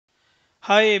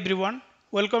Hi everyone,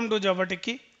 welcome to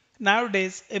JavaTechie.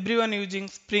 Nowadays, everyone using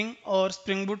Spring or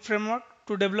Spring Boot framework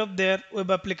to develop their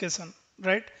web application,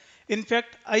 right? In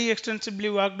fact, I extensively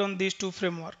worked on these two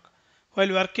frameworks.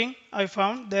 While working, I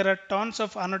found there are tons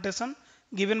of annotation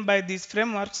given by these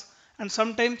frameworks, and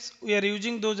sometimes we are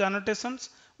using those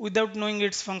annotations without knowing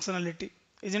its functionality,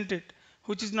 isn't it?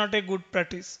 Which is not a good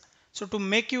practice. So to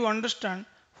make you understand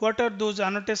what are those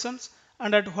annotations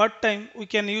and at what time we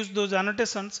can use those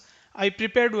annotations, I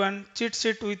prepared one cheat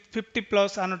sheet with 50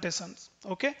 plus annotations.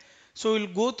 Okay, so we'll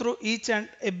go through each and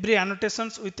every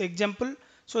annotations with example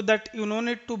so that you no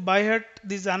need to by heart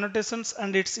these annotations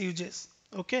and its uses.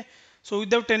 Okay, so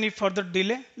without any further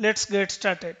delay, let's get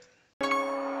started.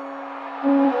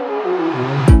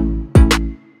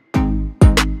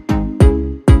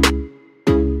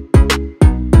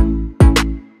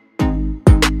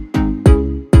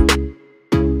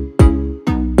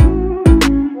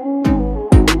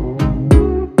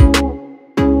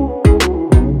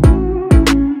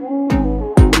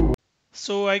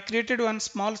 So I created one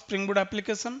small Spring Boot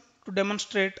application to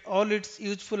demonstrate all its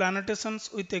useful annotations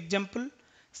with example.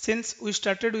 Since we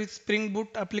started with Spring Boot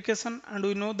application and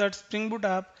we know that Spring Boot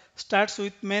app starts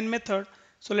with main method,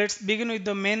 so let's begin with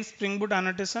the main Spring Boot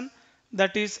annotation,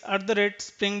 that is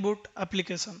 @Spring Boot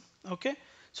application. Okay,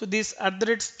 so this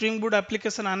 @Spring Boot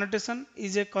application annotation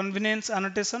is a convenience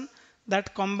annotation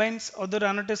that combines other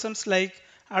annotations like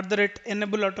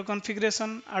 @enable auto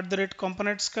configuration,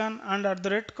 @component scan, and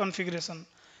 @configuration.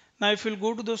 Now, if you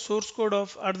go to the source code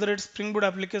of @Spring Boot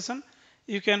application,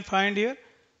 you can find here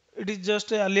it is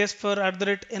just a alias for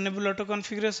 @enable auto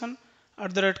configuration,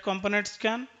 @component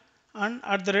scan, and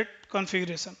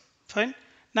 @configuration. Fine.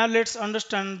 Now let's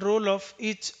understand role of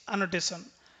each annotation.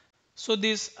 So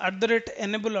this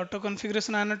 @enable auto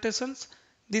configuration annotations,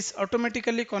 this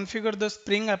automatically configure the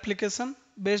Spring application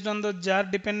based on the jar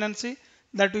dependency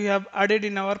that we have added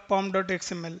in our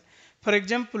pom.xml. For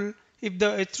example, if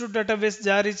the h-root database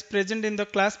jar is present in the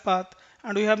class path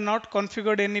and we have not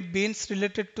configured any beans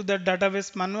related to the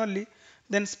database manually,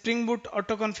 then Spring Boot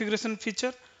auto configuration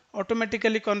feature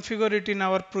automatically configure it in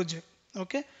our project.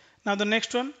 Okay. Now the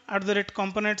next one,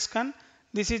 @component scan.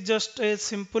 This is just a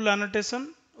simple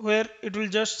annotation where it will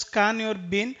just scan your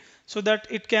bin so that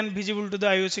it can visible to the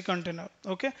IOC container.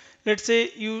 Okay, let's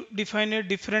say you define a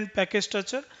different package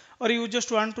structure or you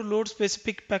just want to load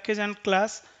specific package and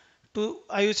class to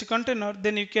IOC container,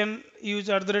 then you can use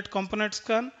 @component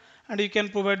scan and you can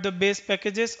provide the base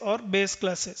packages or base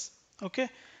classes. Okay,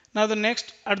 now the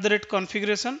next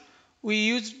 @configuration, we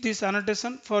use this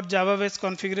annotation for Java based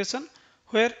configuration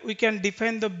where we can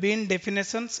define the bin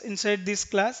definitions inside this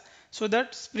class so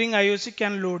that Spring IOC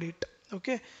can load it.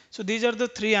 Okay, so these are the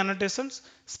three annotations.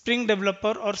 Spring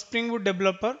developer or Spring Boot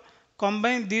developer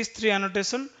combine these three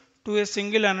annotations to a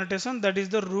single annotation, that is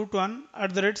the root one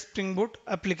 @Spring Boot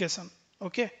application.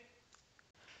 Okay,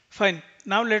 fine.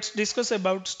 Now let's discuss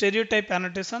about stereotype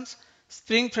annotations.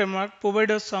 Spring framework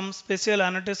provides us some special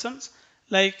annotations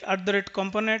like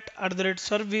 @component,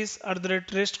 @service,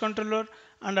 @rest controller,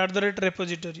 and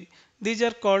 @repository. These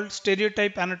are called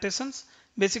stereotype annotations.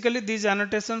 Basically, these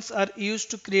annotations are used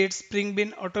to create Spring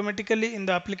Bean automatically in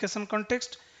the application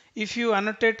context. If you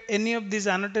annotate any of these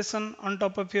annotations on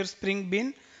top of your Spring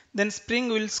Bean, then Spring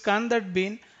will scan that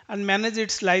bean and manage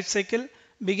its life cycle,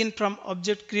 begin from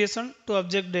object creation to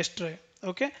object destroy.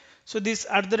 Okay, so this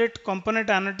 @component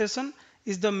annotation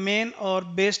is the main or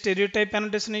base stereotype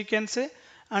annotation you can say,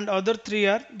 and other three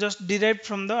are just derived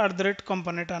from the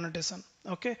 @component annotation.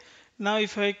 Okay, now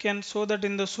if I can show that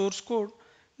in the source code,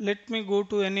 let me go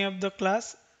to any of the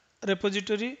class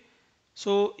repository.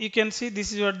 So you can see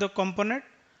this is what the component,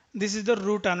 this is the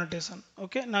root annotation.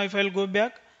 Okay, now if I'll go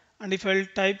back and if I'll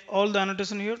type all the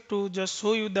annotation here to just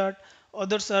show you that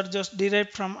others are just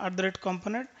derived from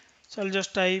 @component. So I'll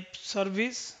just type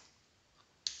service,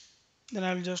 then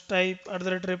I'll just type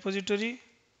 @repository,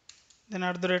 then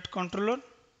 @controller.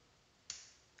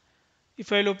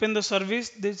 If I'll open the service,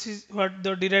 this is what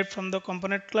the derived from the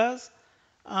component class,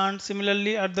 and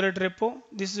similarly @repo,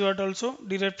 this is what also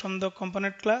derived from the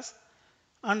component class,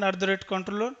 and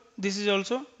 @controller, this is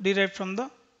also derived from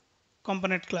the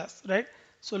component class, right?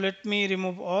 So let me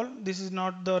remove all. This is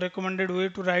not the recommended way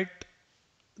to write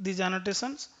these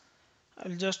annotations.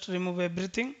 I'll just remove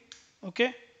everything.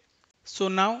 Okay, so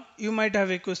now you might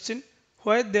have a question,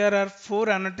 why there are four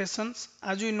annotations?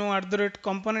 As we know,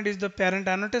 component is the parent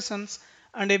annotations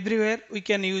and everywhere we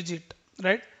can use it,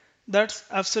 right? That's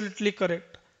absolutely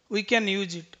correct. We can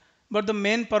use it, but the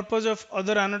main purpose of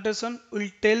other annotation will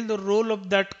tell the role of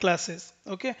that classes.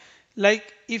 Okay,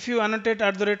 like if you annotate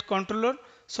 @controller,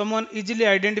 someone easily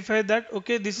identify that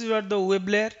okay, this is what the web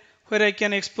layer where I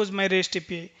can expose my REST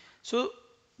API. So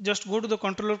just go to the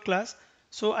controller class.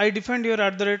 So I defined here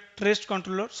at the REST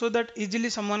controller so that easily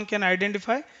someone can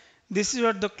identify this is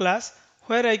what the class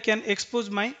where I can expose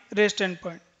my REST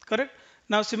endpoint. Correct?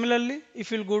 Now similarly,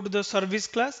 if you'll go to the service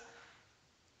class,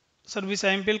 service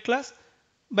IMPL class,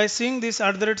 by seeing this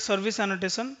service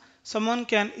annotation, someone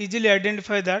can easily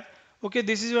identify that okay,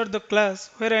 this is what the class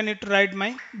where I need to write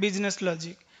my business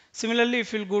logic. Similarly,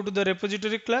 if you'll go to the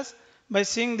repository class, by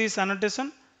seeing this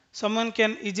annotation, someone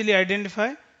can easily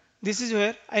identify this is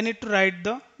where I need to write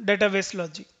the database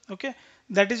logic. Okay,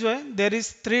 that is why there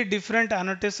is three different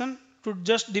annotation to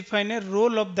just define a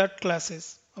role of that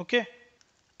classes. Okay.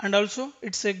 And also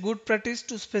it's a good practice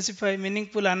to specify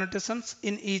meaningful annotations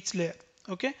in each layer.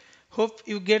 Okay, hope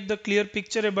you get the clear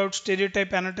picture about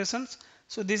stereotype annotations.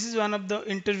 So this is one of the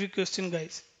interview question,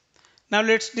 guys. Now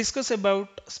let's discuss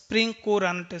about Spring Core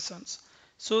annotations.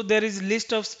 So there is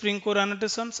list of Spring Core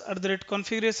annotations at the rate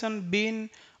configuration,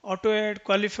 bean, auto add,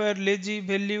 qualifier, lazy,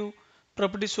 value,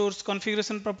 property source,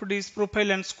 configuration properties, profile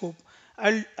and scope.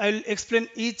 I'll explain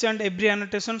each and every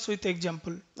annotations with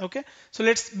example. Okay. So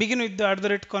let's begin with the at the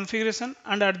rate configuration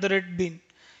and at the rate bean.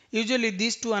 Usually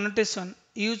these two annotation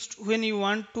used when you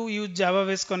want to use Java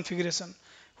based configuration.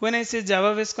 When I say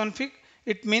Java based config,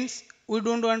 it means we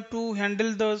don't want to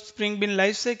handle the Spring Bean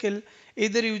lifecycle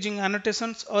either using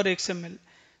annotations or XML.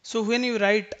 So when you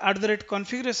write at the rate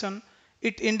configuration,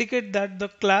 it indicates that the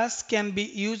class can be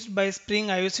used by Spring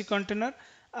IOC container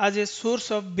as a source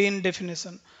of bean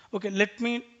definition. Okay, let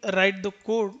me write the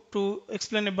code to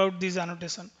explain about this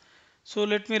annotation. So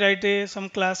let me write some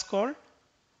class called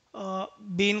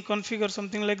bean config or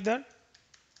something like that.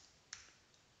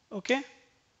 Okay,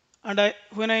 and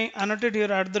when I annotate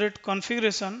here at the rate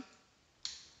configuration,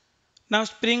 now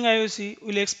Spring IOC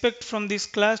will expect from this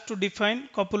class to define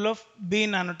couple of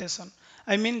bean annotation.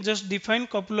 I mean just define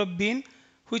couple of bean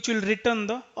which will return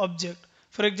the object.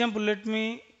 For example, let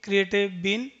me create a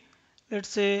bean, let's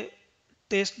say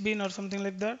test bean or something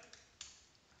like that.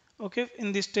 Okay,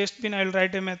 in this test bean I will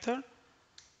write a method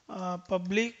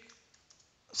public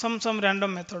some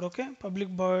random method. Okay, public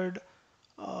void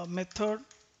method,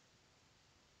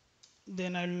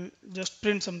 then I'll just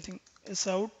print something s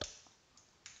out,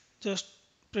 just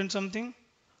print something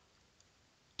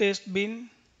test bin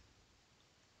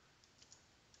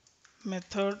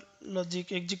method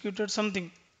logic executed something.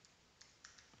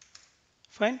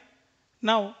 Fine.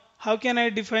 Now how can I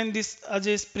define this as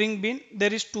a Spring Bean?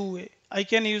 There is two way. I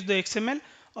can use the XML,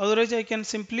 otherwise I can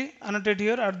simply annotate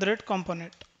here at the rate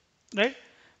component, right?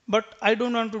 But I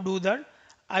don't want to do that.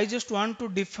 I just want to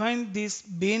define this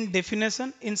bean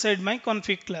definition inside my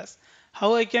config class.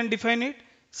 How I can define it?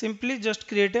 Simply just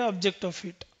create an object of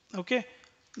it. Okay,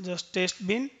 just test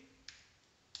bean,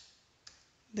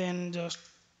 then just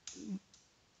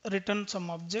return some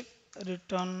object,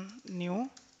 return new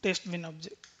test bin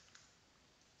object.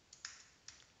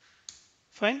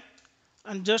 Fine,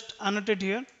 and just annotate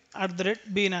here at the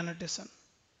rate bean annotation.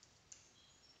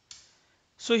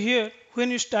 So here when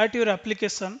you start your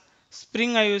application,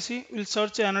 Spring IOC will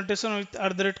search a annotation with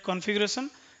at the rate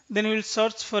configuration, then we will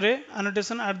search for a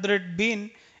annotation at the rate bean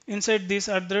inside this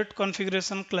at the rate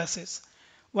configuration classes.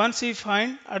 Once we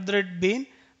find at the rate bean,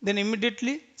 then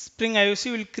immediately Spring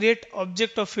IOC will create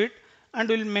object of it and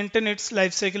will maintain its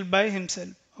lifecycle by himself.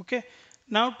 Okay.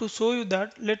 Now to show you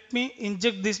that, let me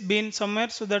inject this bean somewhere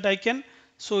so that I can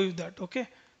show you that. Okay.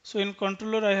 So in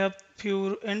controller I have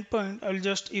few endpoint, I will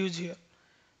just use here.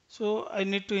 So I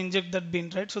need to inject that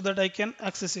bean, right, so that I can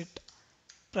access it.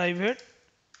 Private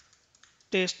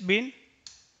test bean,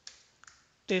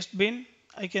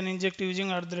 I can inject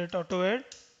using at the rate auto add.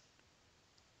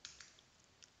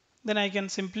 Then I can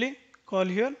simply call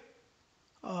here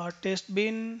test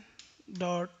bean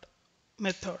dot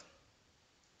method.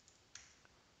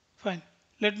 Fine.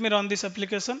 Let me run this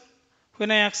application.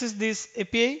 When I access this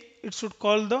API, it should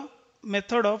call the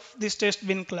method of this test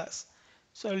bin class.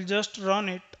 So I will just run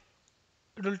it.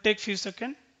 It will take few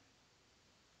seconds.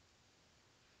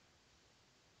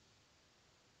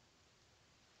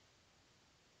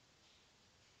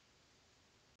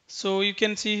 So you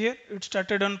can see here it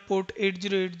started on port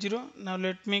 8080. Now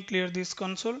let me clear this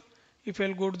console. If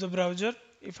I'll go to the browser,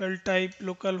 if I'll type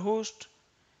localhost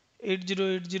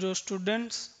 8080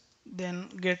 students, then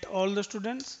get all the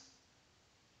students.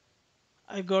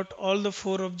 I got all the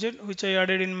 4 objects which I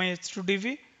added in my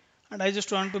H2DB, and I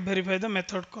just want to verify the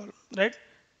method call, right?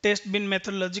 Test bin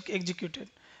method logic executed.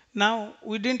 Now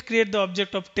we didn't create the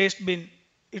object of test bin.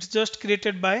 It's just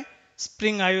created by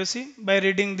Spring IOC by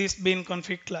reading this bin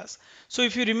config class. So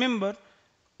if you remember,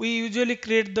 we usually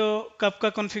create the Kafka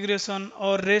configuration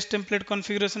or REST template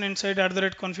configuration inside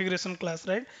 @configuration class,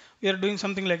 right? We are doing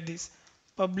something like this.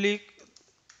 Public,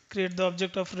 create the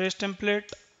object of REST template,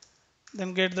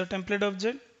 then get the template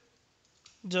object,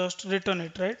 just return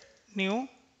it, right? New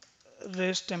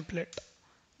REST template.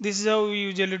 This is how we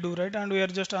usually do, right? And we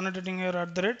are just annotating here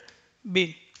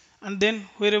 @bin. And then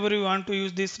wherever we want to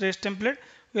use this REST template,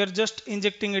 we are just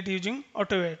injecting it using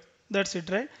AutoAdd. That's it,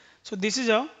 right? So this is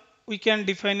how we can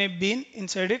define a bin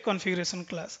inside a configuration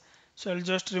class. So I'll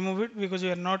just remove it because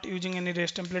we are not using any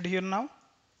REST template here now.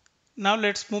 Now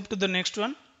let's move to the next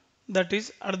one, that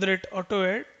is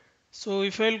 @AutoAdd. So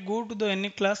if I'll go to the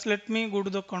any class, let me go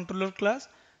to the controller class.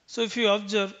 So if you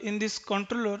observe in this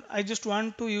controller, I just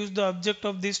want to use the object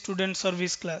of this student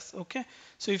service class. Okay.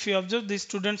 So if you observe, this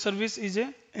student service is a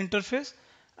interface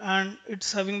and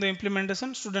it's having the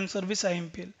implementation student service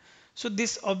IMPL. So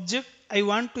this object I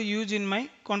want to use in my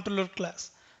controller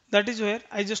class. That is where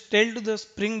I just tell to the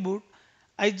Spring Boot,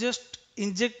 I just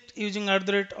inject using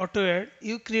 @AutoAdd,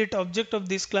 you create object of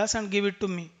this class and give it to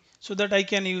me so that I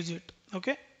can use it.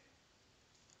 Okay.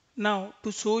 Now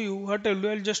to show you what I'll do,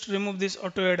 I'll just remove this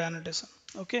AutoAdd annotation.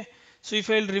 Okay. So if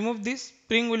I'll remove this,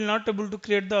 Spring will not able to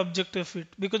create the object of it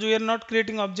because we are not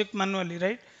creating object manually,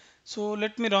 right? So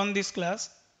let me run this class.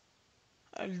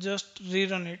 I'll just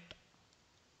rerun it.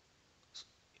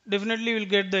 Definitely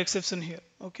we'll get the exception here.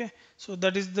 Okay. So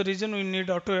that is the reason we need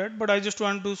AutoAdd, but I just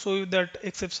want to show you that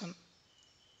exception.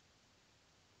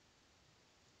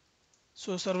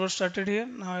 So server started here.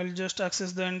 Now I'll just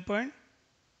access the endpoint.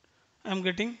 I'm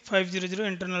getting 500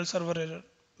 internal server error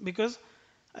because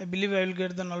I believe I will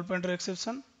get the null pointer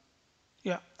exception.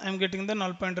 Yeah, I'm getting the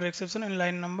null pointer exception in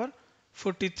line number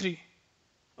 43.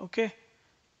 Okay,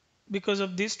 because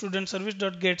of this student service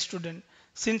dot get student.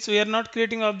 Since we are not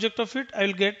creating object of it, I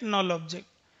will get null object,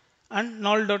 and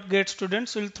null dot get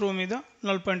students will throw me the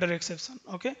null pointer exception.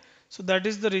 Okay, so that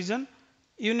is the reason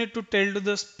you need to tell to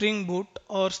the Spring Boot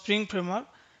or Spring Framework,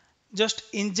 just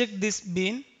inject this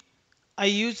bin. I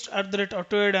used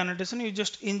 @AutoAdd annotation. You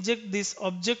just inject this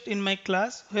object in my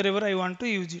class wherever I want to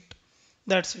use it.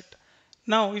 That's it.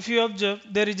 Now, if you observe,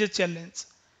 there is a challenge.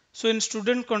 So in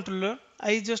student controller,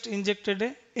 I just injected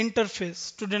a interface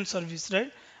student service,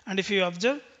 right? And if you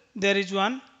observe, there is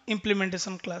one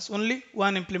implementation class, only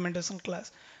one implementation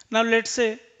class. Now let's say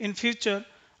in future,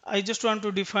 I just want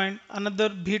to define another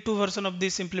V2 version of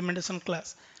this implementation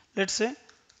class. Let's say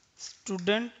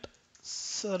student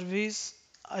service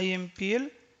IMPL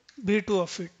V2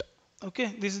 of it. Okay,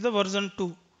 this is the version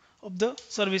 2 of the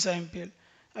service IMPL.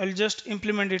 I will just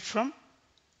implement it from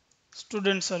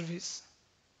student service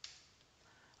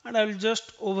and I will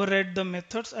just override the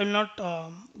methods. I will not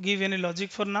give any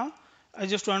logic for now. I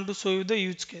just want to show you the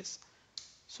use case.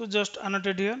 So just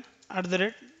annotate here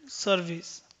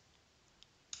 @service.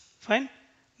 Fine.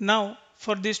 Now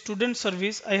for the student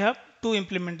service, I have two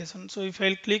implementation. So if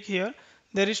I'll click here,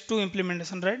 there is two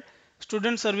implementation, right?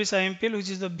 Student service IMPL, which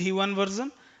is the V1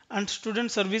 version, and student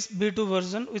service V2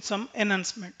 version with some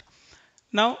enhancement.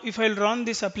 Now if I'll run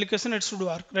this application, it should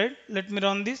work, right? Let me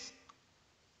run this.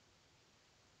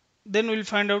 Then we'll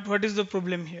find out what is the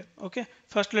problem here. Okay.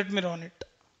 First let me run it.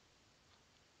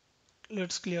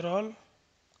 Let's clear all.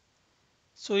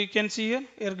 So you can see here,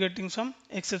 we are getting some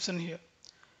exception here.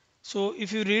 So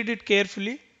if you read it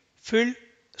carefully, field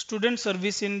student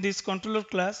service in this controller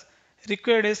class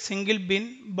required a single bin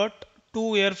but two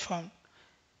were found.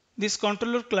 This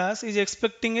controller class is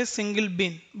expecting a single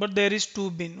bin, but there is two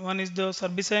bin. One is the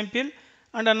service IMPL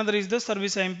and another is the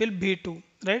service IMPL V2,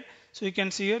 right? So you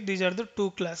can see here, these are the two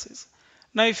classes.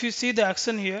 Now if you see the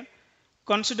action here,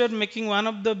 consider making one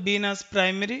of the bin as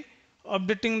primary,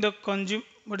 updating the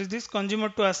consumer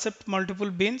to accept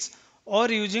multiple bins, or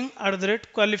using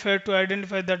 @qualifier to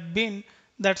identify that bin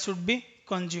that should be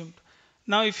consumed.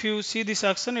 Now if you see this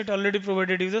action, it already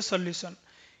provided you the solution.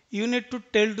 You need to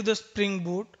tell to the Spring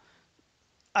Boot,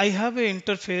 I have an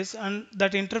interface and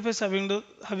that interface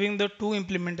having the two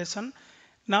implementation.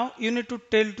 Now you need to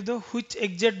tell to the which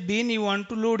exact bin you want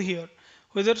to load here,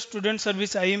 whether student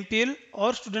service IMPL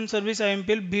or student service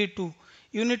IMPL V2.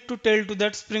 You need to tell to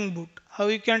that Spring Boot. How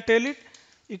you can tell it?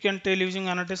 You can tell using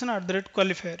annotation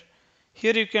 @qualifier.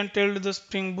 Here you can tell to the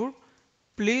Spring Boot,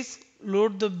 please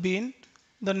load the bin,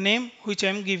 the name which I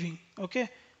am giving. Okay.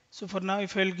 So for now,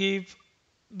 if I'll give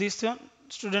this one,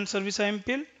 student service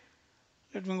IMPL,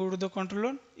 let me go to the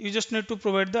controller. You just need to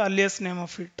provide the alias name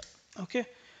of it. Okay.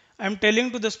 I'm telling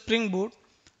to the Spring Boot,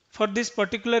 for this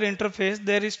particular interface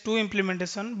there is two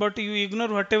implementation, but you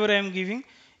ignore whatever I am giving.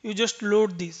 You just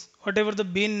load this. Whatever the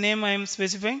bin name I am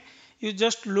specifying, you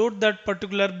just load that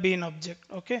particular bin object.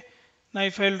 Okay. Now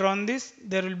if I'll run this,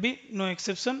 there will be no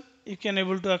exception. You can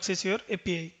able to access your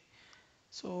API.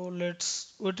 So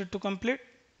let's wait it to complete.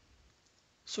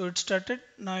 So it started.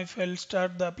 Now if I'll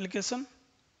start the application,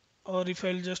 or if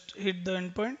I'll just hit the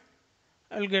endpoint,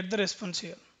 I'll get the response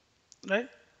here, right?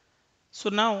 So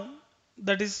now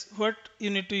that is what you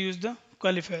need to use the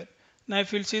qualifier. Now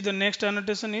if you'll see, the next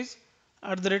annotation is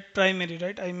 @primary,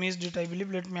 right? I missed it, I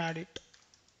believe. Let me add it.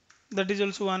 That is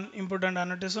also one important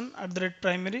annotation,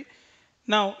 @primary.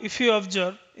 Now if you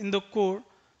observe in the code,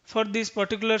 for this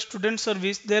particular student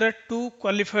service, there are two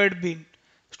qualified bean: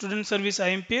 student service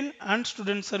IMPL and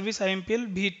student service IMPL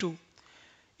v2.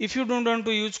 If you don't want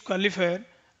to use qualifier,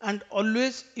 and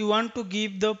always you want to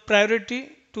give the priority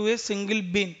to a single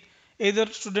bin, either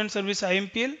student service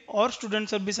IMPL or student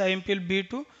service IMPL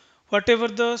B2, whatever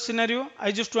the scenario,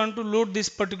 I just want to load this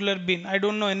particular bin, I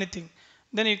don't know anything,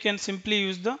 then you can simply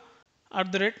use the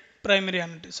 @primary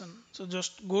annotation. So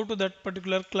just go to that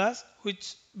particular class,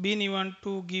 which bin you want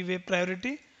to give a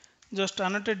priority, just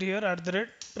annotate here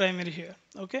 @primary here.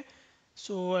 Okay,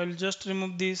 so I'll just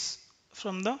remove this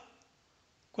from the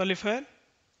qualifier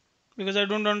because I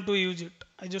don't want to use it.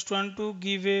 I just want to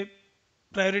give a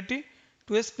priority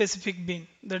to a specific bin.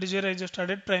 That is where I just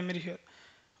added primary here.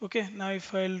 Okay, now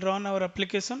if I'll run our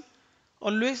application,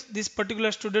 always this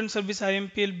particular student service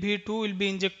IMPL v2 will be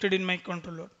injected in my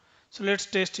controller. So let's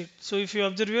test it. So if you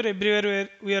observe here, everywhere where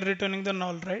we are returning the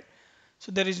null, right?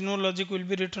 So there is no logic will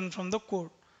be returned from the code.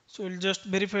 So we'll just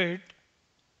verify it.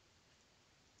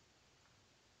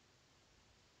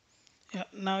 Yeah,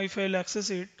 now if I'll access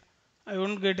it, I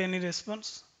won't get any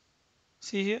response.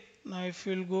 See here, now if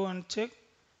you'll go and check,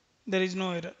 there is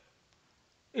no error.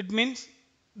 It means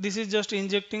this is just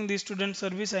injecting the student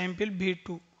service IMPL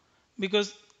v2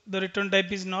 because the return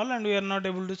type is null and we are not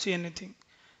able to see anything.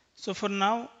 So for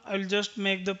now, I will just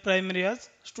make the primary as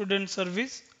student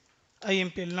service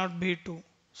IMPL, not v2.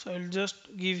 So I will just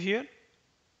give here.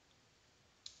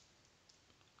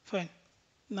 Fine.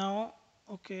 Now,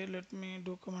 okay, let me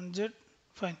do command Z.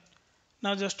 Fine.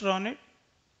 Now just run it.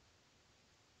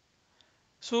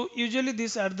 So usually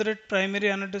this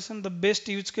 @primary annotation, the best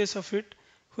use case of it,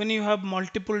 when you have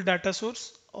multiple data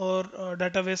source or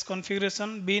database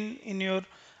configuration bin in your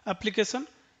application,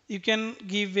 you can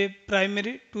give a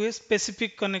primary to a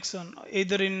specific connection,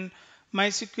 either in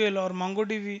MySQL or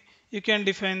MongoDB. You can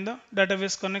define the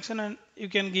database connection and you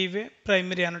can give a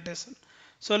primary annotation.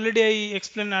 So already I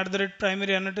explained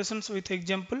 @primary annotations with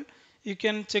example. You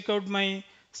can check out my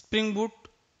Spring Boot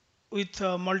with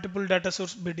multiple data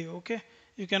source video. Okay,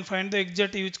 you can find the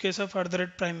exact use case of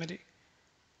 @primary.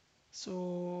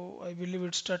 So I believe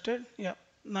it started. Yeah,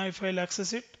 now if I'll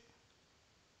access it,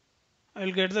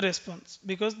 I'll get the response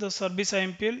because the service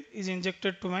IMPL is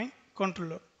injected to my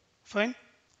controller. Fine.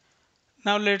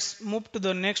 Now let's move to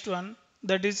the next one,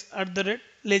 that is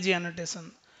 @lazy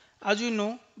annotation. As you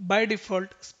know, by default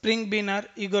Spring Bean are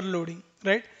eager loading,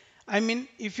 right? I mean,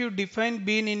 if you define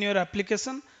bean in your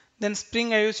application, then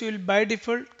Spring IOC will by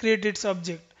default create its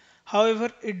object. However,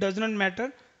 it does not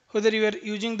matter whether you are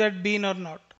using that bean or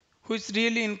not, which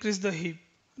really increase the heap,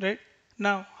 right?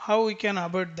 Now, how we can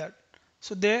avoid that?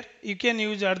 So there you can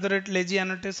use @lazy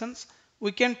annotations.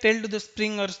 We can tell to the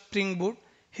Spring or Spring Boot,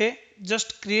 hey,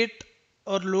 just create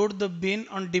or load the bin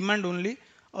on demand only.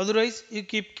 Otherwise, you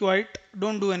keep quiet,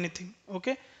 don't do anything.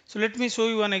 Okay. So let me show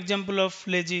you one example of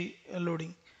lazy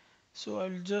loading. So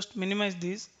I'll just minimize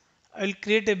this. I'll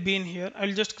create a bin here.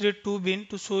 I'll just create two bin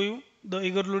to show you the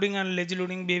eager loading and lazy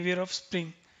loading behavior of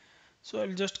Spring. So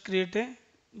I'll just create a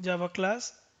Java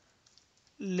class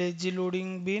lazy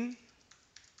loading bin.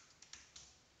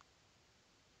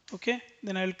 Okay,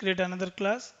 then I'll create another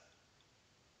class,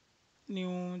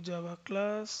 new Java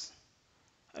class.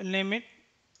 I'll name it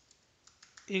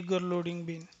eager loading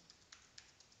bin.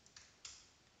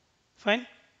 Fine.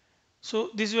 So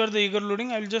this is the eager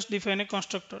loading. I'll just define a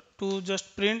constructor to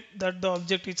just print that the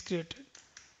object is created.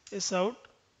 Is out.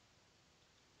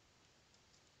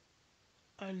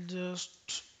 I'll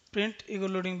just print eager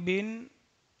loading bin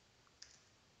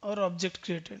or object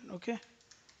created. Okay,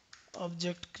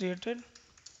 object created.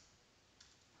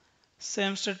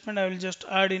 Same statement I will just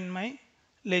add in my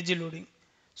lazy loading.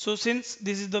 So since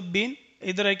this is the bin,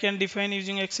 either I can define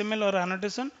using XML or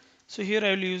annotation. So here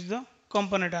I will use the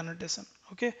component annotation.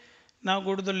 Okay. Now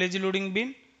go to the lazy loading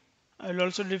bin. I will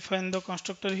also define the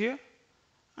constructor here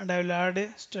and I will add a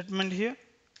statement here,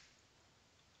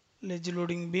 lazy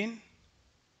loading bin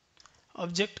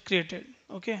object created.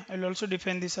 Okay. I will also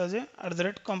define this as a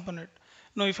 @component.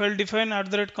 Now if I will define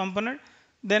 @component,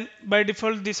 then by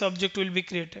default this object will be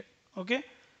created. Okay.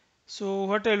 So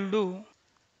what I will do,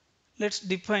 let's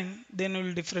define, then we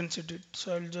will differentiate it.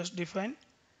 So I will just define.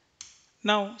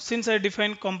 Now since I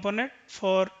define component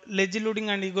for lazy loading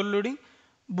and eager loading,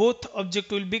 both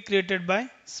object will be created by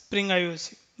Spring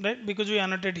IOC, right? Because we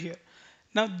annotate here.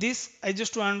 Now this I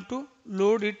just want to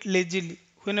load it lazily.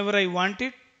 Whenever I want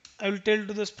it, I will tell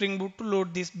to the Spring Boot to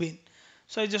load this bin.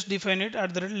 So I just define it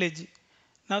at the rate lazy.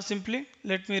 Now simply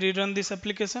let me rerun this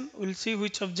application. We'll see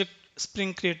which object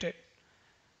Spring created.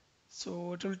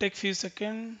 So it will take few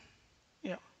seconds.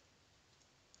 Yeah.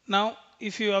 Now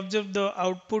if you observe the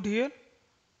output here,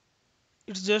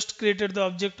 it's just created the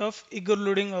object of eager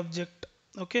loading object,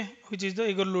 okay, which is the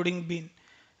eager loading bin.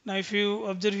 Now if you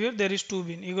observe here, there is two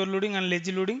bin, eager loading and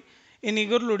lazy loading. In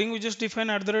eager loading we just define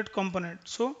at the rate component,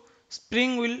 so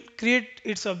Spring will create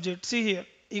its object. See here,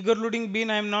 eager loading bin,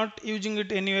 I am not using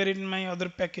it anywhere in my other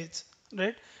package,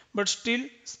 right? But still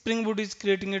Spring Boot is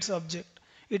creating its object.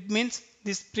 It means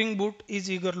this Spring Boot is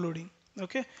eager loading,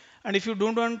 okay. And if you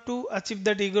don't want to achieve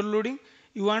that eager loading,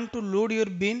 you want to load your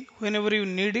bin whenever you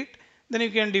need it, then you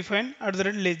can define at the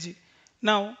rate lazy.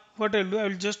 Now what I will do, I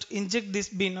will just inject this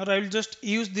bin, or I will just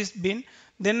use this bin,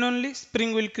 then only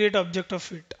Spring will create object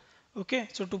of it, okay.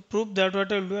 So to prove that,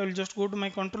 what I will do, I will just go to my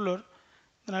controller,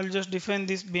 then I will just define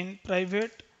this bin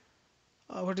private,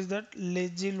 what is that,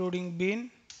 lazy loading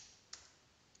bin.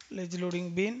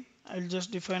 I will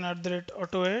just define at the rate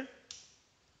auto add,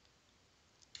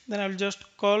 then I will just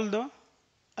call the,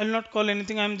 I will not call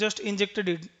anything, I am just injected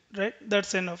it, right?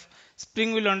 That's enough.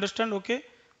 Spring will understand, okay,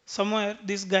 somewhere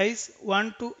these guys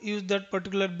want to use that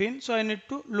particular bin, so I need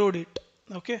to load it,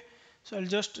 okay. So I'll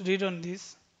just rerun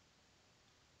this.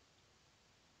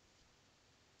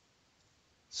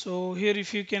 So here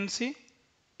if you can see,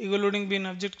 eager loading bin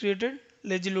object created,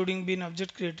 lazy loading bin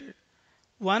object created.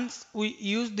 Once we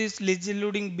use this lazy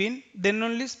loading bin, then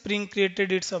only Spring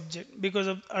created its object because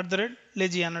of at the rate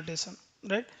lazy annotation,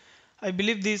 right? I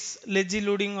believe this lazy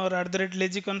loading or at the rate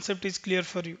lazy concept is clear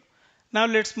for you. Now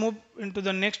let's move into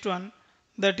the next one,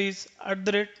 that is at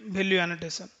the rate value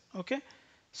annotation, okay.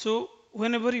 So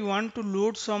whenever you want to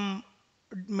load some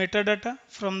metadata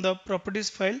from the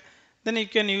properties file, then you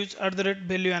can use at the rate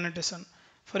value annotation.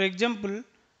 For example,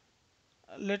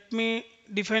 let me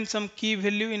define some key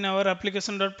value in our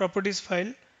application.properties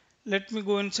file. Let me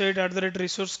go inside at the rate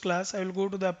resource class. I will go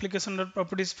to the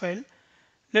application.properties file.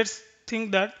 Let's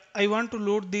think that I want to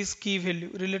load this key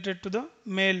value related to the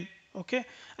mail, okay.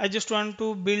 I just want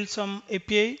to build some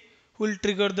API will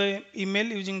trigger the email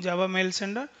using Java mail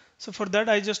sender. So for that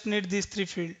I just need these three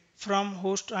fields, from,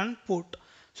 host and port.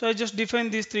 So I just define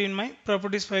these three in my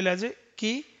properties file as a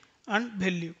key and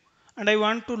value, and I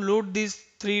want to load these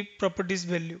three properties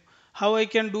value. How I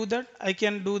can do that? I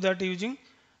can do that using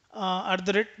at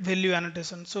the rate value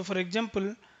annotation. So for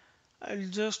example, I'll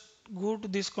just go to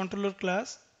this controller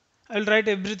class. I'll write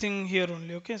everything here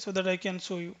only, okay, so that I can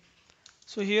show you.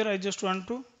 So here I just want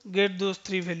to get those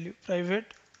three value,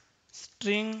 private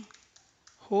string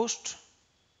host,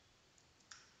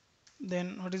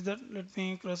 then what is that, let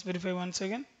me cross verify once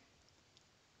again,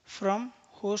 from,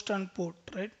 host and port,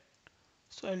 right?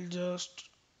 So I'll just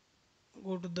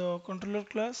go to the controller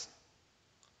class,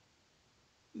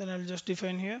 then I'll just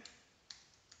define here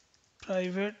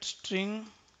private string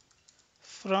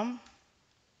from,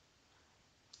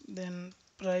 then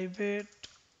private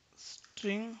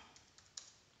string,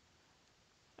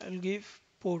 I'll give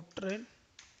port, right?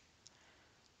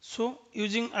 So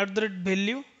using at the rate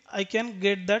value, I can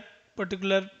get that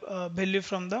particular value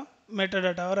from the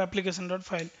metadata or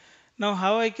application.file. Now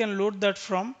how I can load that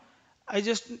from? I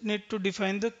just need to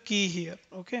define the key here,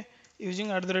 okay?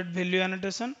 Using at the rate value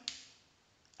annotation,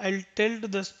 I'll tell to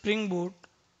the Spring Boot,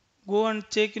 go and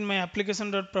check in my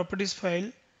application.properties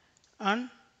file and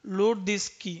load this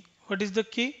key. What is the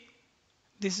key?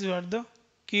 This is what the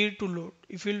key to load.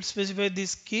 If you will specify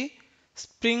this key,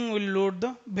 Spring will load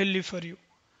the value for you.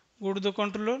 Go to the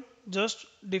controller, just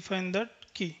define that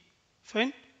key.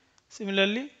 Fine.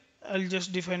 Similarly, I'll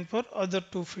just define for other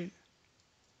two field.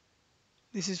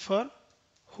 This is for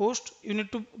host. You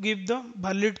need to give the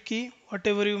valid key,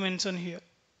 whatever you mention here.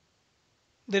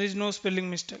 There is no spelling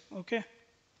mistake. Okay.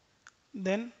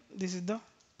 Then this is the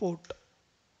port.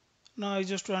 Now I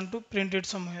just want to print it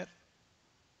somewhere.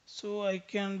 So I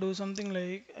can do something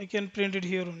like, I can print it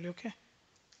here only. Okay.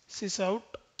 Sys out.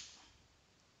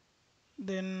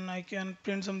 Then I can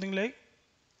print something like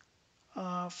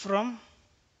from,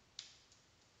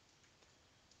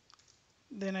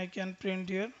 then I can print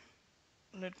here,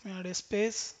 let me add a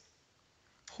space,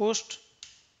 host,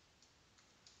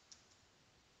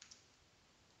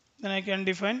 then I can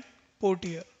define port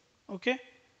here, okay.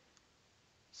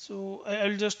 So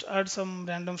I'll just add some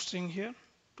random string here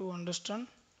to understand.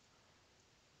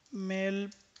 mail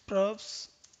props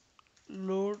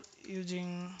load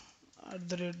using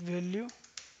 @value.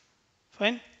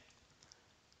 Fine.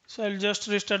 So I'll just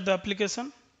restart the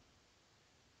application.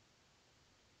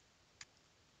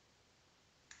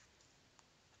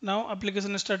 Now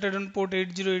application is started on port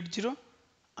 8080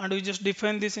 and we just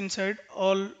define this inside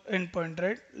all endpoint,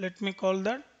 right? Let me call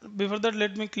that. Before that,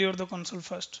 let me clear the console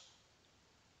first.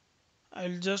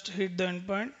 I'll just hit the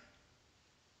endpoint.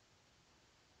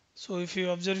 So if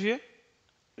you observe here,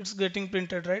 it's getting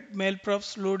printed, right? Mail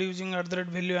props load using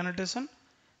 @value annotation.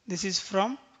 This is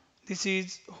from, this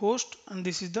is host, and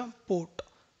this is the port.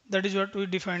 That is what we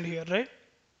defined here, right?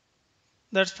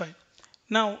 That's fine.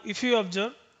 Now, if you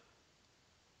observe,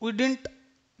 we didn't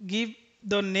give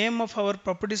the name of our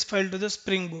properties file to the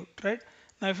Spring Boot, right?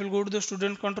 Now, if you go to the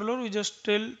student controller, we just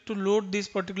tell to load this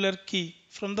particular key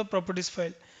from the properties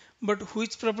file. But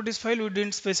which properties file we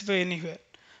didn't specify anywhere,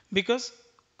 because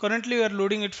currently we are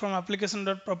loading it from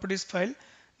application.properties file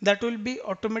that will be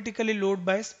automatically loaded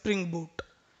by Spring Boot.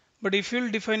 But if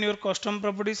you'll define your custom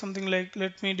property, something like,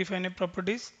 let me define a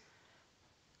properties,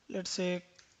 let's say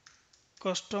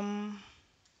custom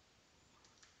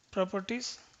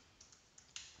properties,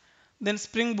 then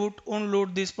Spring Boot won't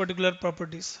load these particular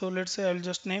properties. So let's say I'll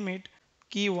just name it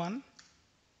key1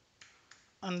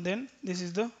 and then this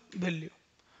is the value.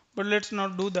 But let's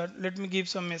not do that. Let me give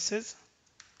some message.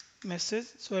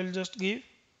 So I'll just give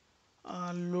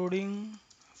loading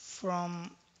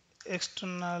from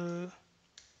external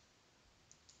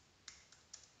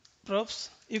props.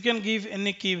 You can give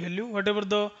any key value, whatever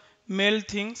the mail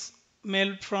things,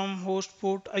 mail from host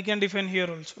port, I can define here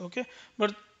also. Okay,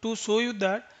 but to show you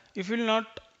that if you will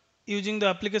not using the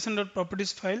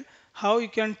application.properties file, how you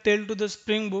can tell to the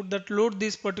Spring Boot that load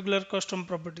these particular custom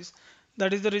properties.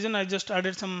 That is the reason I just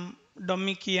added some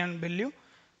dummy key and value.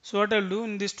 So what I'll do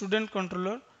in the student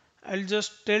controller, I'll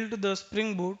just tell to the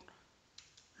Spring Boot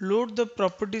load the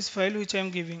properties file which I am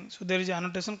giving. So there is an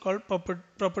annotation called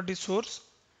property source,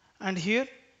 and here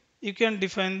you can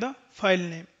define the file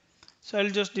name. So I'll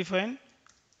just define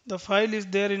the file is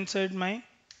there inside my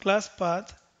class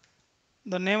path.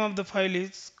 The name of the file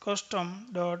is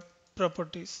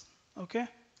custom.properties. Okay,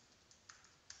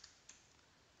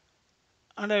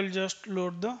 and I will just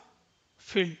load the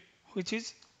field which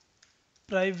is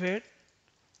private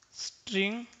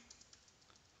string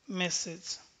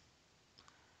message,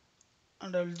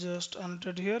 and I will just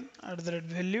annotate here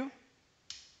 @value,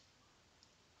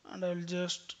 and I will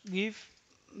just give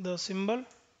the symbol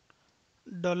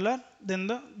dollar, then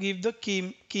the give the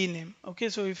key name. Okay,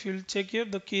 so if you'll check here,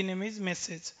 the key name is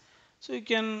message. So you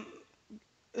can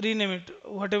rename it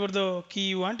whatever the key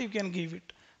you want, you can give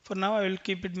it. For now I will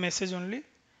keep it message only,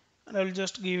 and I will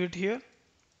just give it here.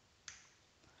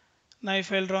 Now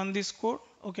if I'll run this code,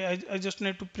 okay, I just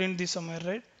need to print this somewhere,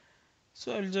 right?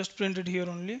 So I'll just print it here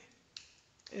only.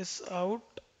 Is out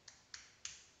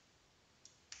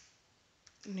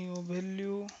new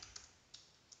value,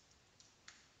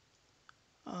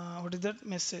 what is that,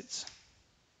 message.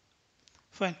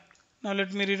 Fine. Now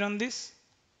let me rerun this.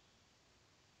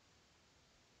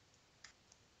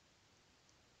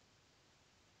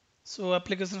 So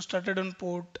application started on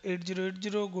port 8080.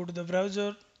 Go to the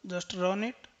browser, just run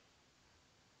it,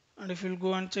 and if you'll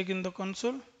go and check in the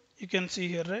console, you can see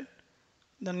here, right,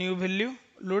 the new value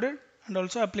loaded, and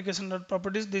also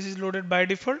application.properties, this is loaded by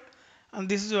default, and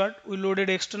this is what we loaded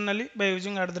externally by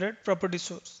using @property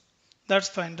source. That's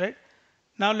fine, right?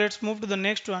 Now let's move to the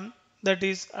next one, that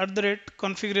is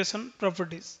 @configuration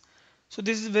properties. So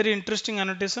this is very interesting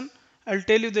annotation. I'll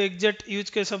tell you the exact use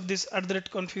case of this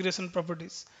 @configuration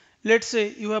properties. Let's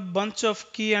say you have bunch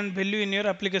of key and value in your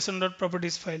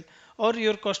application.properties file or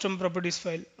your custom properties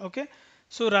file. Okay,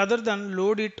 so rather than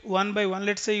load it one by one,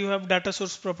 let's say you have data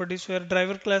source properties where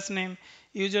driver class name,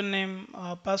 username,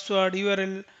 password,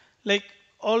 URL, like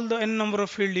all the n number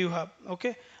of field you have.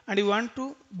 Okay, and you want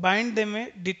to bind them a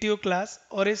DTO class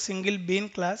or a single bean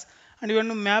class, and you want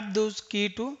to map those key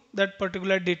to that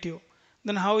particular DTO.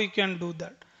 Then how you can do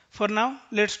that? For now,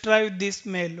 let's try with this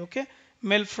mail. Okay,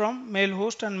 mail from, mail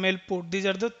host, and mail port. These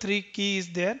are the three keys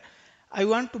there. I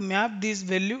want to map this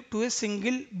value to a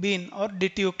single bean or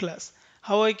DTO class.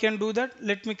 How I can do that?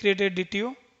 Let me create a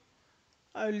DTO.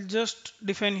 I will just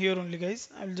define here only, guys.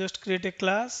 I will just create a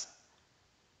class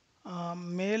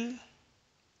mail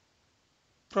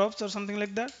props or something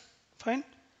like that. Fine.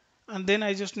 And then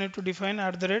I just need to define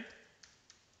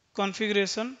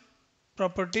 @configuration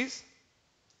properties,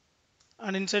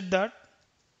 and inside that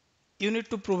you need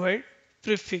to provide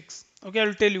prefix. Okay,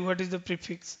 I'll tell you what is the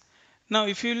prefix. Now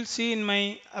if you will see in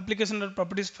my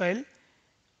application.properties file,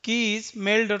 key is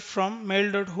mail.from,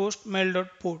 mail.host,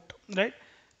 mail.port, right?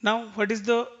 Now, what is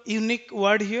the unique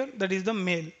word here? That is the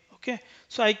mail. Okay.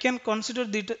 So I can consider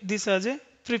this as a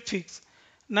prefix.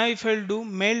 Now, if I'll do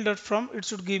mail.from, it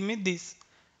should give me this.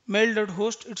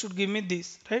 Mail.host, it should give me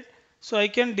this, right? So I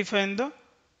can define the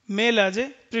mail as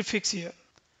a prefix here.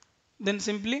 Then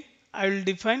simply I will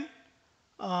define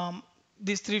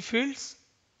these three fields.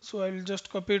 So I will just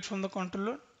copy it from the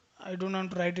controller. I don't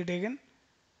want to write it again.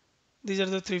 These are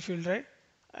the three fields, right?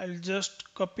 I'll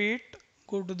just copy it,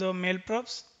 go to the mail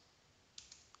props,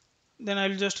 then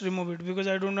I'll just remove it because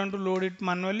I don't want to load it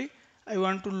manually. I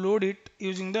want to load it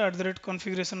using the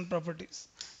 @configuration properties.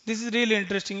 This is really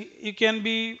interesting. You can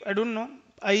be, I don't know,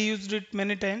 I used it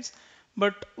many times,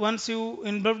 but once you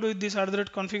involved with this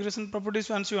 @configuration properties,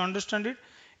 once you understand it,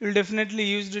 you'll definitely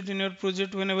use it in your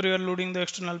project whenever you are loading the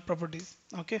external properties.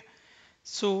 Okay.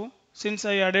 So since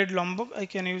I added Lombok, I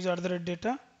can use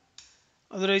 @data.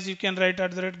 Otherwise, you can write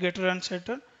 @getter and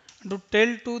setter. To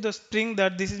tell to the string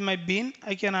that this is my bean,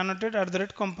 I can annotate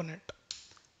 @component.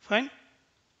 Fine.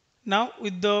 Now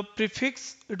with the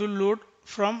prefix, it will load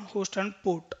from host and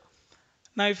port.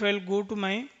 Now if I will go to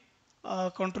my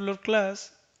controller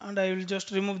class and I will just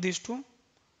remove these two,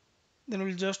 then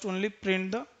we'll just only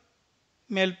print the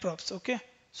mail props. Okay.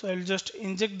 So I will just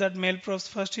inject that mail props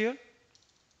first here.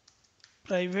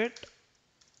 Private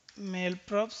mail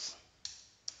props,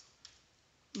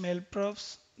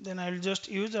 then I will just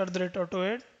use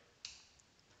 @autoadd.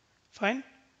 Fine.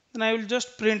 Then I will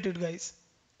just print it, guys.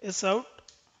 Sout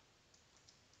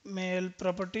mail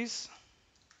properties.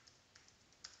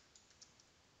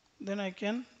 Then I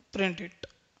can print it.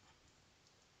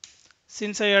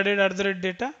 Since I added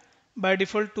 @data, by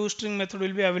default toString method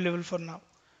will be available for now.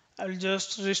 I will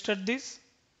just restart this.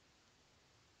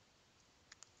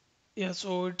 Yeah,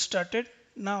 so it started.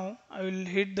 Now I will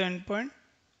hit the endpoint.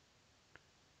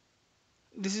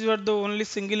 This is what the only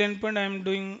single endpoint I am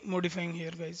doing modifying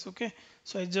here, guys. Okay.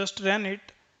 So I just ran it.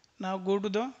 Now go to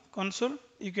the console.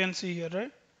 You can see here,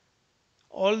 right?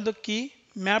 All the key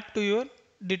mapped to your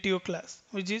DTO class,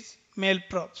 which is mail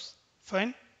props.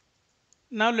 Fine.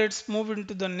 Now let's move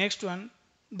into the next one,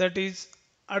 that is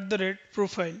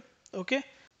 @profile. Okay.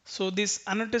 So this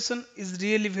annotation is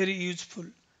really very useful.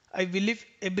 I believe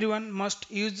everyone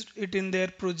must use it in their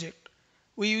project.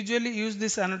 We usually use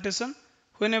this annotation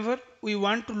whenever we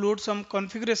want to load some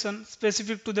configuration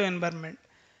specific to the environment.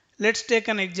 Let's take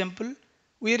an example.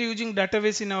 We are using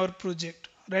database in our project,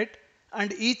 right?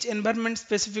 And each environment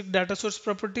specific data source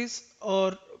properties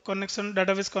or connection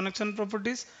database connection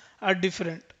properties are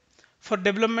different. For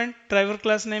development, driver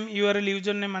class name, URL,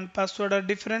 username and password are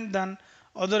different than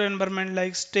other environment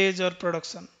like stage or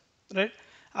production, right?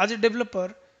 As a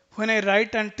developer, when I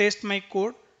write and test my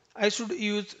code, I should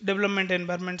use development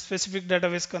environment specific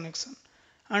database connection.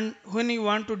 And when you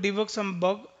want to debug some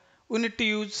bug, we need to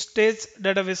use stage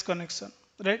database connection,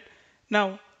 right?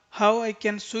 Now, how I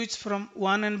can switch from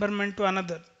one environment to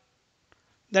another?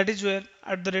 That is where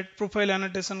 @profile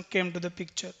annotation came to the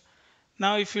picture.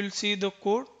 Now, if you'll see the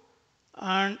code,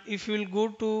 and if you will go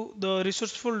to the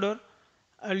resource folder,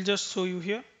 I'll just show you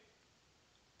here.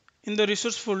 In the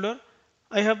resource folder,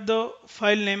 I have the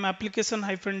file name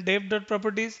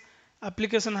application-dev.properties,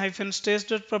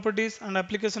 application-stage.properties and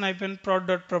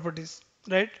application-prod.properties,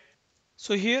 right?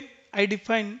 So here I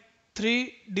define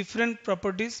three different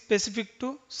properties specific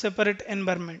to separate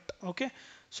environment. Okay.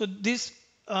 So this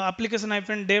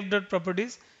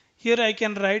application-dev.properties, here I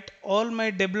can write all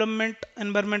my development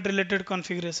environment related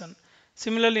configuration.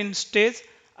 Similarly in stage,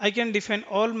 I can define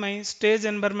all my stage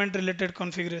environment related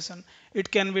configuration. It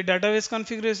can be database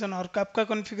configuration or Kafka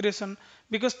configuration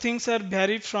because things are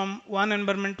varied from one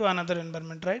environment to another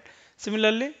environment, right?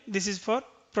 Similarly, this is for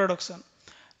production.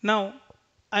 Now,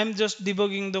 I'm just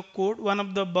debugging the code, one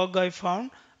of the bug I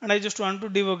found, and I just want to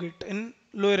debug it in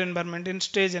lower environment, in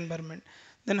stage environment.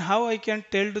 Then how I can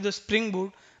tell to the Spring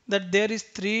Boot that there is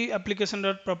three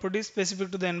application.properties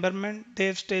specific to the environment,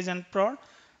 dev, stage and prod.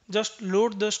 Just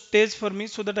load the stage for me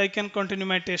so that I can continue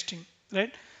my testing,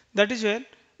 right? That is where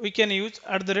we can use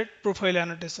 @profile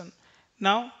annotation.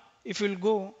 Now, if we'll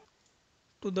go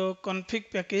to the config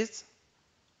package,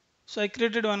 so I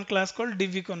created one class called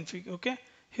dvconfig. Okay.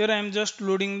 Here I am just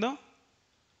loading the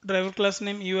driver class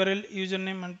name, URL,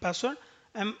 username and password.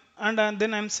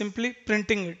 Then I'm simply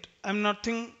printing it. I'm not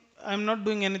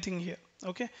doing anything here.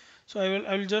 Okay. So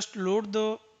I will just load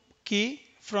the key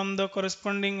from the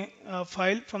corresponding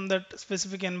file from that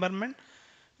specific environment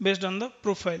based on the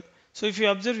profile. So if you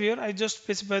observe here, I just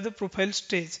specify the profile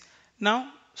stage.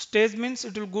 Now stage means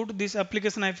it will go to this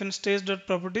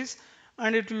application-stage.properties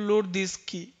and it will load this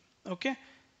key. Okay.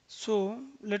 So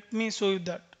let me show you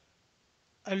that.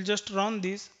 I'll just run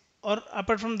this. or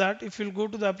apart from that, if you'll go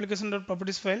to the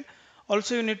application.properties file,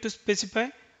 also you need to specify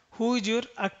who is your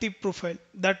active profile.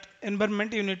 That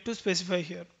environment you need to specify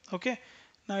here. Okay.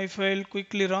 Now if I'll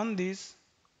quickly run this,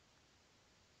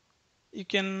 you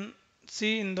can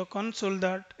see in the console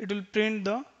that it will print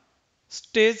the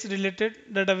stage related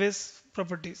database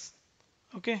properties.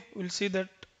 Okay, we'll see that.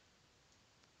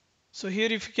 So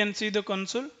here if you can see the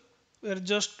console, we are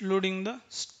just loading the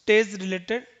stage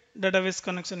related database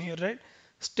connection here, right?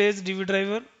 Stage DB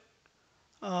driver,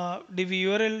 DB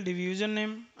URL, DB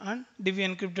username, and DB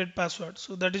encrypted password.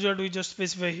 So that is what we just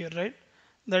specify here, right?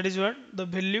 That is what the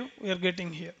value we are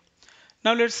getting here.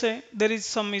 Now let's say there is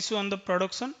some issue on the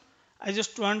production. I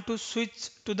just want to switch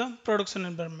to the production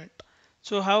environment.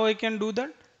 So how I can do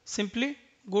that? Simply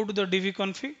go to the db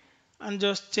config and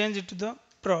just change it to the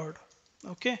prod.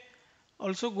 Okay.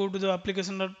 Also go to the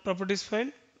application.properties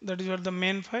file. That is what the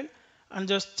main file, and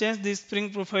just change this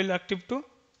Spring profile active to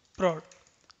prod.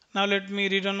 Now let me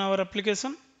rerun our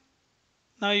application.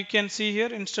 Now you can see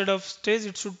here instead of stage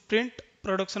it should print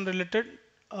production related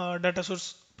data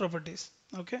source properties.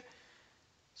 Okay.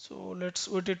 So let's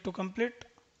wait it to complete.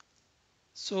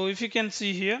 So if you can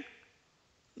see here,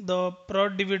 the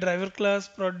prod db driver class,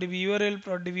 prod db URL,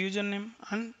 prod db username,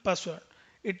 and password.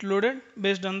 It loaded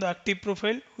based on the active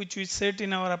profile which we set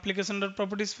in our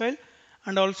application.properties file,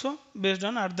 and also based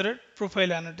on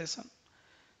 @profile annotation.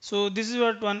 So this is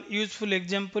what one useful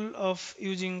example of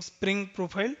using Spring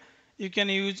profile. You can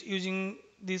use using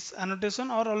this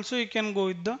annotation, or also you can go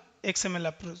with the XML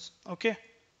approach. Okay.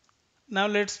 Now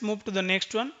let's move to the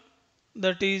next one,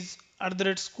 that is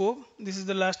 @scope. This is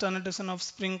the last annotation of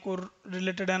Spring Core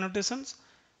related annotations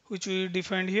which we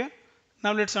defined here.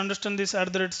 Now let's understand this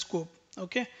 @scope.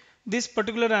 Okay. This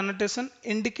particular annotation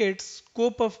indicates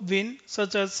scope of bean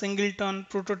such as singleton,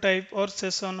 prototype, or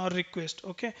session, or request.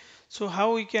 Okay. So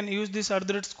how we can use this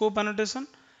 @scope annotation?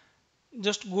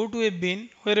 Just go to a bean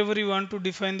wherever you want to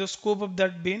define the scope of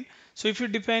that bean. So if you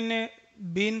define a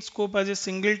bean scope as a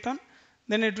singleton,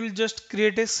 then it will just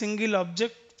create a single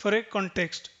object for a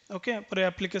context. Okay, for a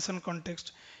application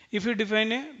context. If you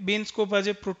define a bean scope as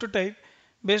a prototype,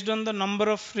 based on the number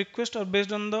of requests, or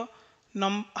based on the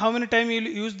how many times you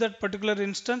will use that particular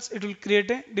instance, it will create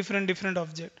a different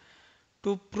object.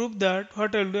 To prove that,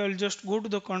 what I will do, I will just go to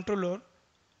the controller,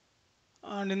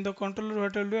 and in the controller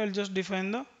what I will do, I will just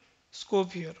define the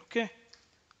scope here. Okay.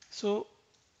 So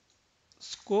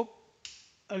scope,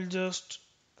 I'll just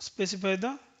specify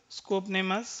the scope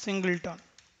name as singleton.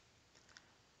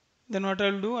 Then what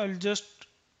I'll do, I'll just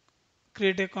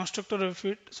create a constructor of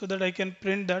it so that I can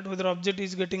print that whether object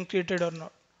is getting created or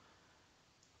not.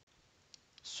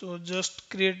 So just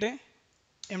create a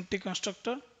empty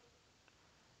constructor.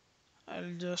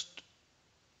 I'll just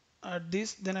add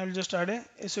this, then I'll just add a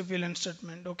SOPLN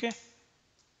statement. Okay.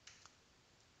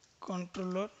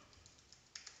 Controller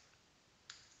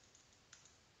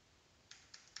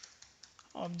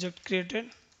object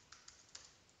created.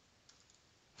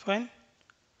 Fine.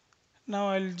 Now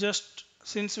I'll just,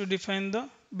 since we define the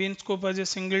bean scope as a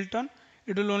singleton,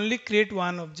 it will only create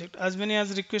one object. As many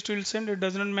as request will send, it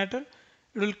does not matter.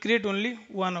 It will create only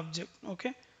one object.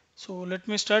 Okay. So let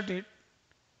me start it.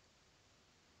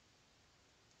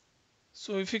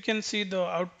 So if you can see the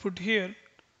output here,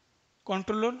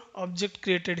 controller object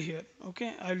created here.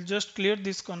 Okay. I will just clear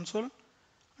this console,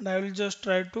 and I will just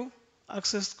try to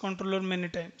access controller many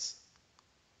times.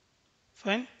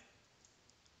 Fine.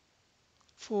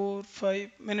 4,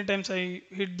 5, many times I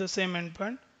hit the same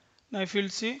endpoint. Now if you'll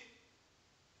see,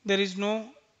 there is no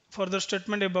further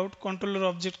statement about controller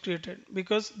object created,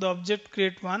 because the object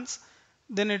create once,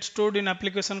 then it's stored in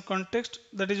application context.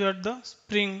 That is what the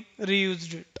Spring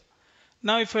reused it.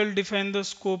 Now if I will define the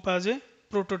scope as a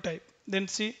prototype, then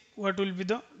see what will be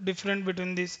the difference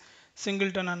between this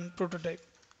singleton and prototype.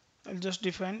 I'll just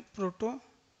define prototype.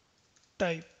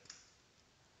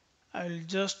 I'll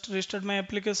just restart my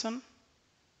application.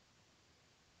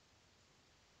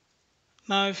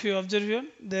 Now if you observe here,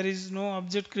 there is no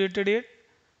object created yet.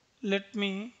 Let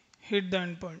me hit the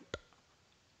endpoint.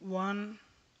 1,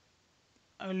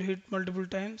 I will hit multiple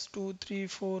times, 2, 3,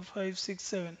 4, 5, 6,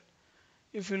 7.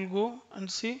 If you'll go and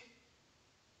see,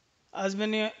 as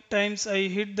many times I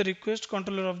hit the request,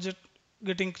 controller object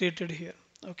getting created here.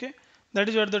 Okay. That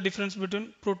is what the difference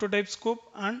between prototype scope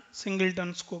and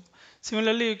singleton scope.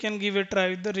 Similarly, you can give a try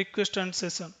with the request and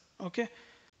session. Okay.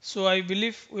 So I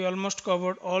believe we almost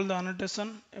covered all the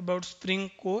annotation about Spring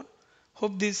Core.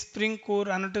 Hope this Spring Core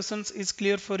annotations is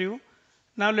clear for you.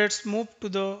 Now let's move to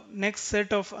the next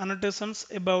set of annotations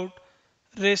about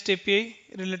REST API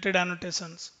related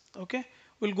annotations. Okay.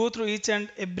 We'll go through each and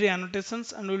every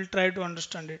annotations and we'll try to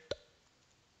understand it.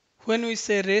 When we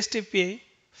say REST API,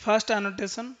 first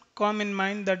annotation come in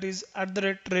mind that is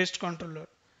 @REST controller.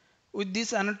 With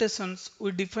these annotations,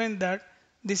 we define that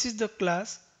this is the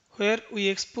class where we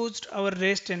exposed our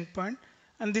REST endpoint,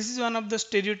 and this is one of the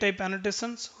stereotype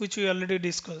annotations which we already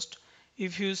discussed.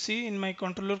 If you see in my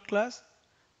controller class,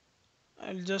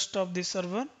 I'll just stop this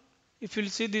server. If you'll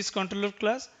see this controller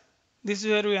class, this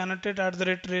is where we annotate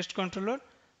 @REST controller,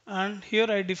 and here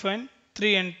I define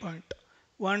three endpoint.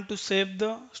 One to save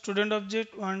the student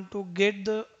object, one to get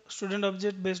the student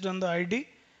object based on the ID,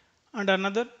 and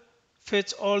another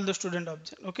fetch all the student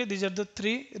object. Okay, these are the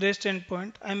three REST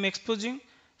endpoint I'm exposing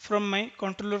from my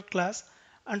controller class,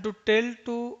 and to tell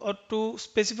to or to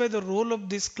specify the role of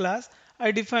this class,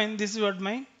 I define this is what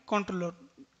my controller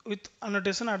with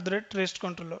annotation @REST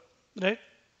controller, right?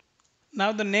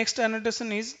 Now the next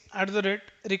annotation is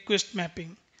 @request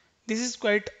mapping. This is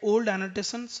quite old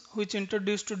annotations which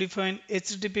introduced to define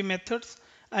HTTP methods.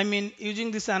 I mean,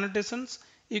 using these annotations,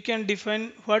 you can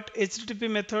define what HTTP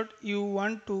method you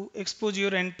want to expose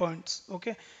your endpoints.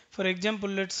 Okay. For example,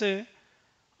 let's say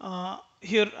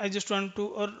here I just want to,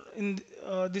 or in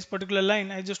this particular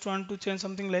line, I just want to change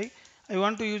something like I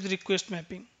want to use request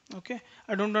mapping. Okay.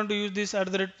 I don't want to use this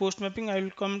 @post mapping. I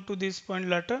will come to this point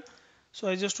later. So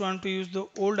I just want to use the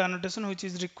old annotation which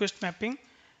is request mapping.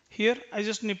 Here I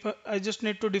just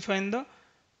need to define the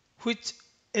which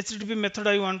HTTP method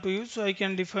I want to use. So I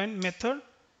can define method,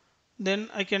 then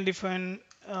I can define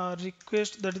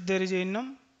request, that there is a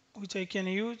enum which I can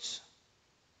use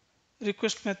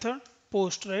request method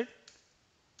post, right?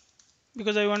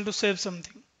 Because I want to save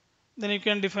something. Then you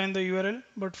can define the URL,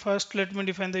 but first let me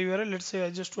define the URL. Let's say I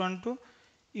just want to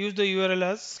use the URL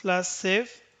as /save,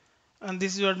 and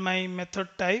this is what my method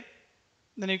type.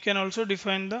 Then you can also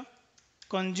define the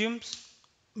consumes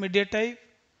media type.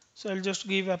 So I'll just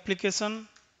give application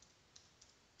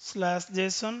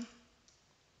 /json.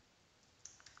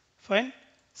 Fine.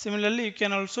 Similarly, you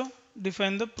can also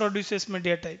define the produces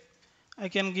media type. I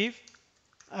can give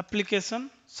application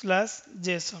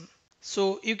 /json.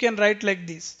 So you can write like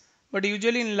this. But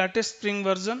usually in latest Spring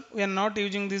version, we are not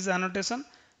using this annotation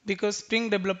because Spring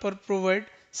developer provide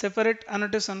separate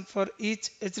annotation for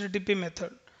each HTTP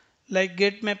method like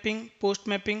get mapping, post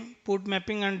mapping, put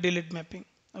mapping, and delete mapping.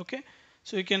 Okay.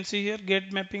 So you can see here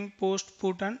get mapping, post,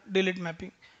 put, and delete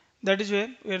mapping. That is where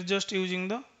we are just using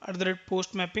the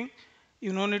 @post mapping.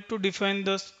 You no need to define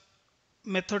the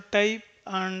method type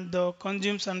and the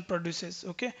consumes and produces.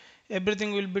 Okay,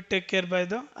 everything will be taken care by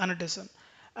the annotation.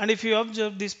 And if you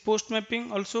observe, this post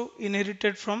mapping also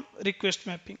inherited from request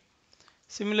mapping.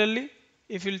 Similarly,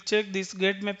 if you check, this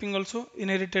get mapping also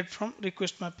inherited from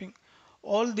request mapping.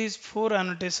 All these four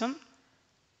annotation,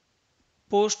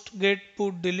 post, get,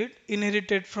 put, delete,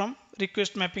 inherited from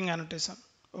request mapping annotation.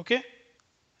 Okay,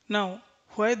 now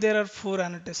why there are four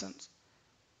annotations?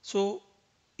 So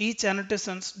each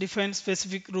annotations define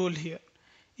specific role here.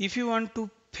 If you want to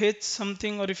fetch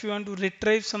something or if you want to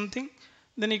retrieve something,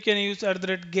 then you can use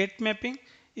 @get mapping.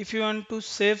 If you want to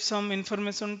save some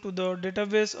information to the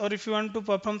database, or if you want to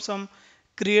perform some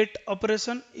create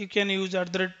operation, you can use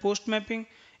 @post mapping.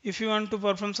 If you want to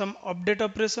perform some update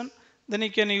operation, then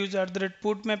you can use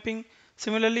 @put mapping.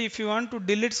 Similarly, if you want to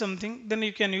delete something, then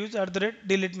you can use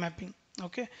 @delete mapping.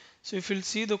 Okay, so if you'll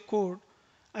see the code,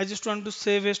 I just want to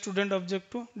save a student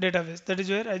object to database. That is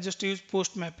where I just use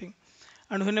post mapping.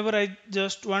 And whenever I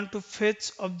just want to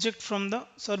fetch object from the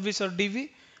service or DB,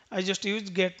 I just use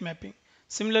get mapping.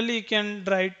 Similarly, you can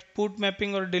write put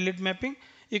mapping or delete mapping.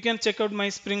 You can check out my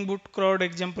Spring Boot crowd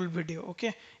example video.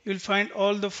 Okay, you will find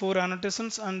all the four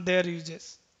annotations and their uses.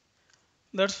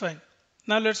 That's fine.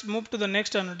 Now let's move to the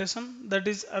next annotation, that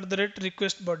is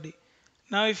 @request body.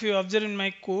 Now if you observe in my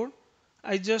code,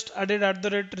 I just added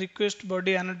 @request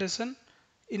body annotation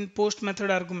in post method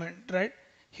argument, right?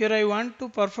 Here I want to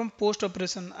perform post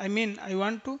operation. I mean, I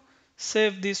want to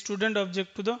save the student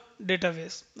object to the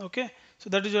database. Okay, so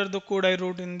that is where the code I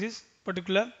wrote in this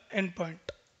particular endpoint.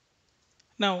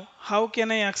 Now, how can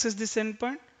I access this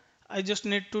endpoint? I just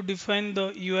need to define the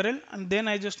URL, and then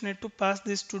I just need to pass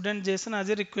this student JSON as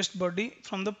a request body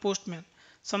from the postman.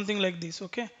 Something like this,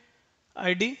 okay?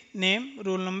 ID, name,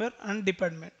 roll number, and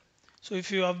department. So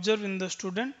if you observe in the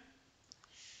student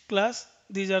class,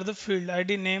 these are the field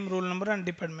ID, name, roll number, and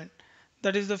department.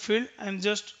 That is the field I'm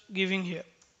just giving here,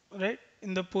 right?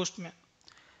 In the postman.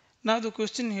 Now the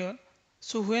question here,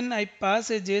 so when I pass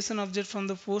a JSON object from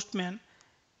the postman,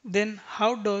 then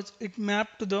how does it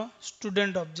map to the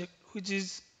student object which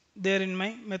is there in my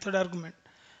method argument,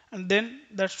 and then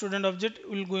that student object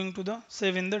will going to the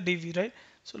save in the DB, right?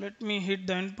 So let me hit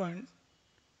the endpoint.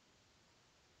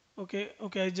 Okay,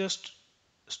 I just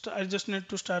I just need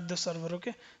to start the server.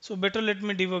 Okay, so better let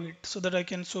me debug it so that I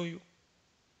can show you.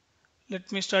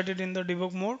 Let me start it in the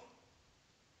debug mode.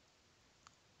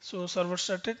 So server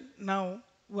started. Now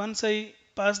once I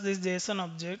pass this JSON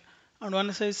object and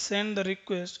once I send the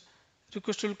request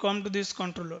will come to this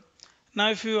controller. Now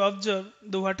if you observe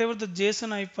the whatever the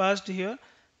JSON I passed here,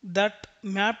 that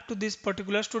map to this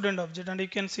particular student object, and you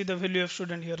can see the value of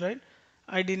student here, right?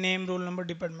 ID, name, roll number,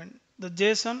 department. The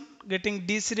JSON getting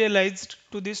deserialized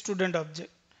to this student object,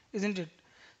 isn't it?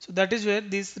 So that is where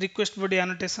this request body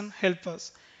annotation help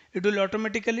us. It will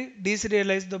automatically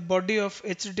deserialize the body of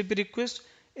HTTP request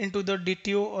into the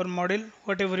DTO or model,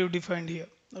 whatever you defined here.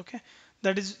 Okay,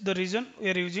 that is the reason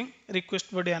we are using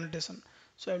request body annotation.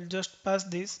 So I will just pass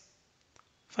this.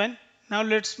 Fine. Now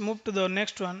let's move to the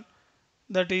next one,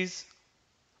 that is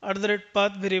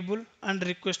 @path variable and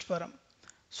request param.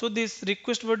 So this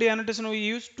request body annotation we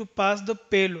use to pass the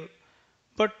payload,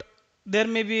 but there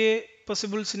may be a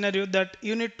possible scenario that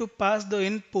you need to pass the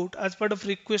input as part of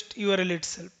request URL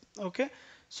itself. Okay,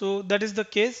 so that is the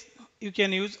case, you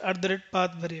can use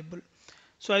 @path variable.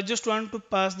 So I just want to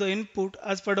pass the input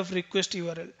as part of request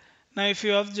URL. Now if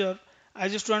you observe, I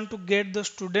just want to get the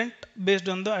student based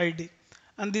on the ID,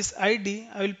 and this ID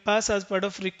I will pass as part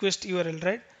of request URL,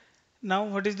 right? Now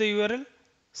what is the URL?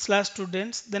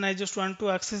 /students. Then I just want to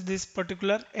access this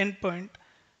particular endpoint,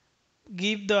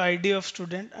 give the ID of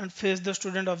student and fetch the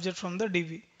student object from the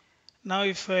DB. Now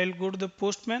if I'll go to the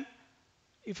postman,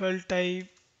 if I'll type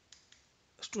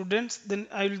students, then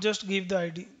I will just give the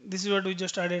ID. This is what we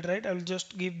just added, right? I will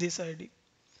just give this ID.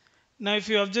 Now if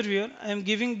you observe here, I am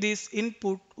giving this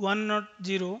input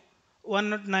 100,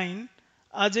 109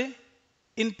 as a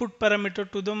input parameter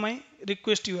to the my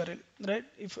request URL, right?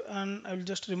 If and I will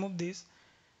just remove this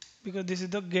because this is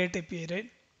the GET API, right?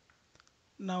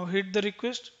 Now hit the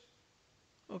request.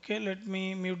 Okay, let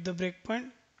me mute the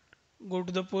breakpoint. Go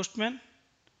to the postman.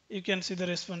 You can see the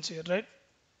response here, right?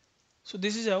 So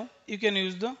this is how you can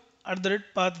use the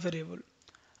 @path variable.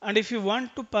 And if you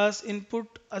want to pass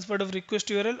input as part of request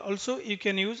URL, also you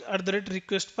can use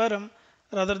 @request param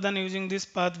rather than using this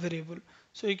path variable.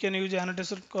 So you can use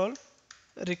annotation called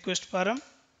request param,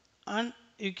 and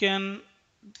you can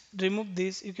remove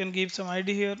this. You can give some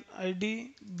ID here,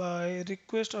 ID by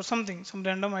request or something, some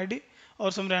random ID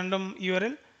or some random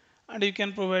URL, and you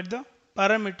can provide the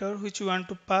parameter which you want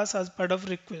to pass as part of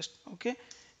request. Okay,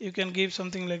 you can give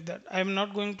something like that. I am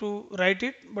not going to write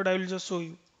it, but I will just show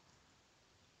you.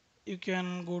 You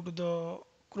can go to the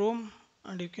Chrome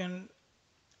and you can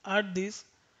add this.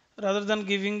 Rather than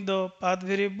giving the path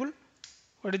variable,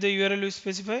 what is the URL you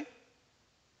specify?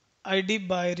 ID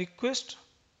by request.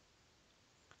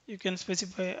 You can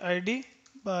specify ID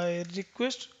by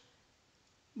request.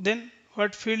 Then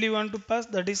what field you want to pass,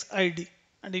 that is ID,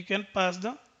 and you can pass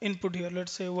the input here,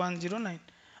 let's say 109,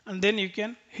 and then you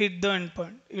can hit the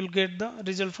endpoint. You will get the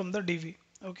result from the DB.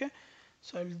 Okay,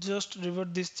 so I'll just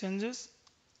revert these changes.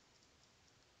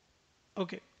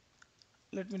 Okay,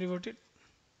 let me revert it.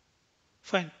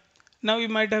 Fine. Now you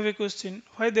might have a question,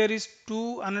 why there is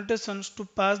two annotations to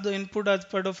pass the input as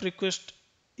part of request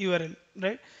URL,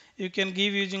 right? You can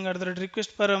give using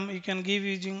 @request param, you can give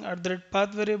using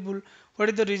 @path variable. What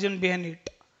is the reason behind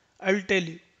it? I will tell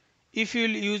you. If you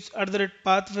will use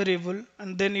 @path variable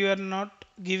and then you are not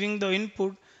giving the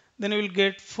input, then you will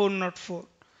get 404.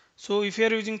 So if you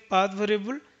are using path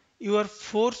variable, you are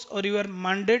forced or you are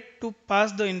mandated to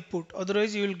pass the input,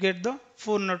 otherwise you will get the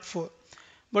 404.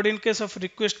 But in case of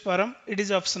request param, it is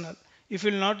optional. If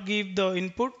you will not give the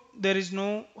input, there is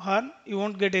no harm, you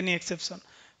won't get any exception.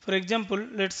 For example,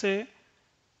 let's say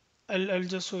I'll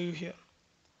just show you here.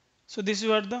 So this is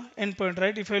what the endpoint,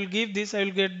 right? If I will give this, I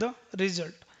will get the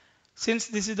result. Since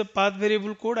this is the path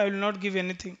variable code, I will not give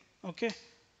anything. Okay,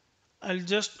 I'll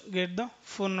just get the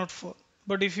 404.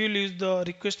 But if you will use the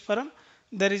request param,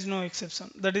 there is no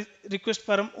exception. That is, request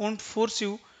param won't force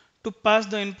you to pass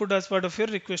the input as part of your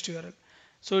request URL.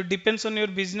 So it depends on your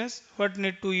business what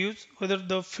need to use, whether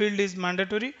the field is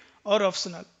mandatory or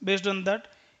optional. Based on that,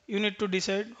 you need to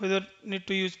decide whether need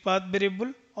to use path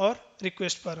variable or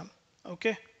request param.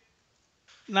 Okay.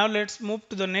 Now let's move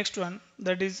to the next one,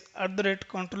 that is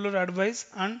 @controller advice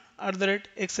and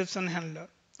 @exception handler.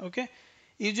 Okay.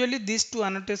 Usually these two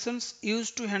annotations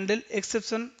used to handle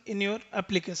exception in your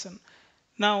application.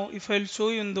 Now if I'll show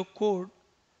you in the code,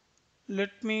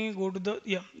 let me go to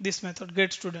the this method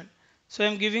get student. So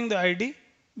I'm giving the ID.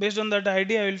 Based on that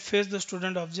ID, I will fetch the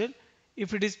student object.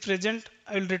 If it is present,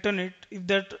 I will return it. If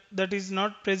that is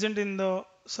not present in the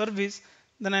service,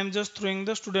 then I'm just throwing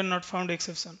the student not found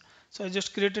exception. So I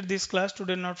just created this class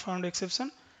student not found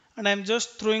exception, and I'm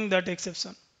just throwing that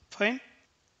exception. Fine.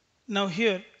 Now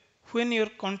here, when your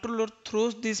controller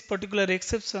throws this particular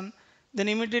exception, then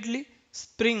immediately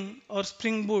Spring or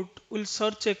Spring Boot will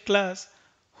search a class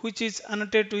which is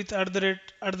annotated with at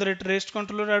the rate REST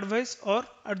controller advice or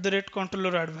at the rate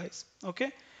controller advice.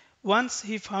 Okay. Once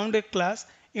he found a class,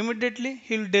 immediately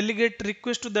he will delegate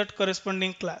request to that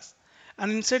corresponding class.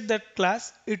 And inside that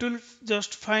class, it will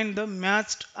just find the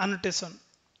matched annotation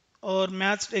or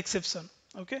matched exception.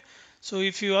 Okay. So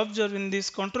if you observe in this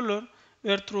controller,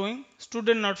 we are throwing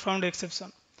student not found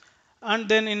exception. And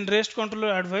then in REST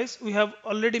controller advice, we have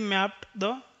already mapped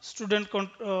the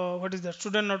what is that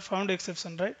student not found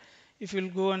exception, right? If you'll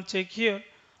go and check here,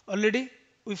 already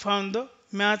we found the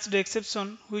matched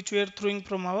exception which we are throwing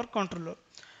from our controller,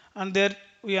 and there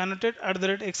we annotate at the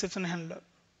rate exception handler.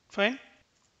 Fine.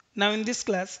 Now in this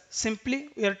class, simply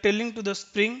we are telling to the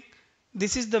Spring,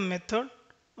 this is the method.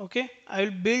 Okay, I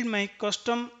will build my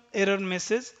custom error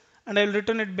message and I will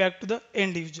return it back to the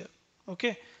end user.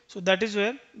 Okay, so that is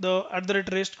where the at the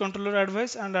rate REST controller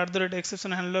advice and at the rate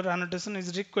exception handler annotation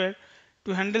is required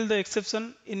to handle the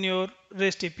exception in your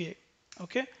REST API.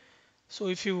 Okay, so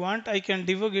if you want, I can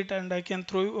debug it and I can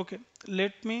throw you. Okay,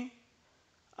 let me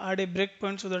add a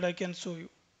breakpoint so that I can show you.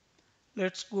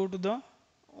 Let's go to the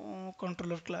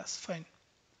controller class. Fine,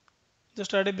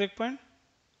 just add a breakpoint.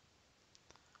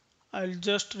 I'll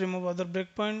just remove other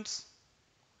breakpoints.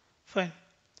 Fine.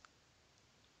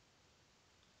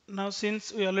 Now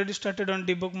since we already started on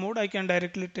debug mode, I can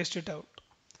directly test it out.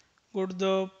 Go to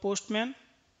the postman.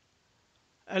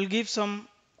 I'll give some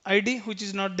ID which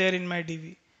is not there in my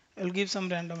DB. I'll give some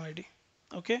random ID.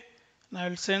 Okay. Now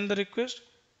I'll send the request.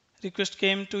 Request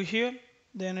came to here.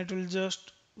 Then it will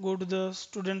just go to the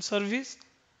student service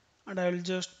and I will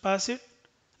just pass it.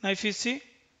 Now if you see,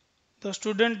 the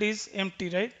student is empty,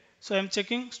 right? So I'm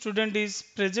checking student is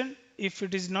present. If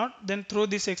it is not, then throw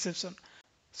this exception.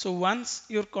 So once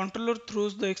your controller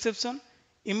throws the exception,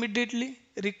 immediately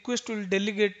request will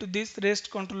delegate to this REST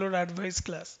controller advice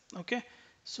class. Okay,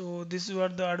 so this is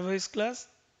what the advice class.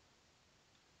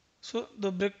 So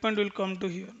the breakpoint will come to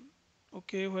here.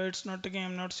 Okay, why it's not taking,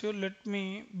 I'm not sure. Let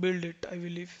me build it, I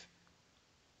believe.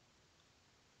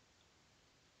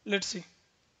 Let's see.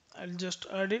 I'll just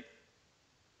add it.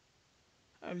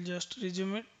 I'll just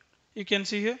resume it. You can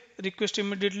see here, request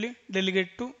immediately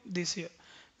delegate to this here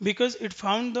because it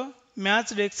found the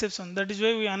matched exception. That is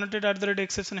why we annotate at the rate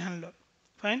exception handler.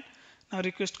 Fine. Now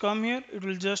request come here. It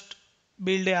will just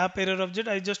build a app error object.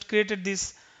 I just created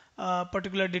this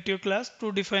particular DTO class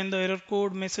to define the error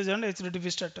code, message, and HTTP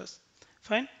status.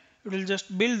 Fine. It will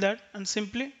just build that and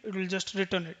simply it will just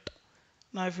return it.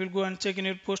 Now if you go and check in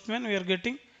your postman, we are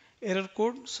getting error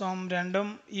code, some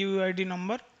random UUID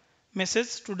number, message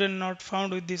student not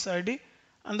found with this ID,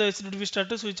 and the HTTP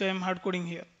status which I am hard coding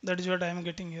here. That is what I am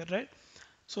getting here, right?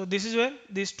 So this is where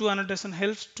these two annotation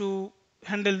helps to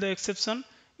handle the exception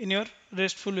in your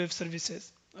RESTful web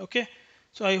services. Okay.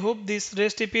 So I hope this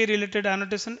REST API related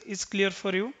annotation is clear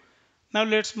for you. Now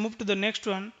let's move to the next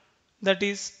one, that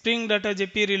is Spring Data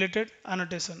JPA related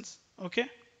annotations. Okay.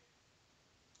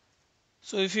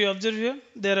 So if you observe here,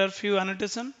 there are few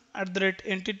annotation at the rate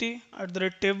entity, at the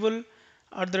rate table,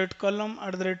 at the rate column,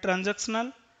 at the rate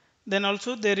transactional. Then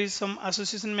also there is some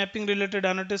association mapping related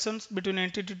annotations between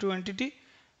entity to entity,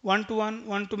 one to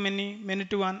one to many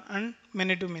to one, and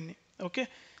many to many. Okay.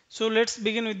 So let's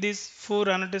begin with these four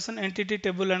annotation: entity,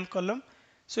 table, and column.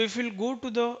 So if you'll go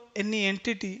to the any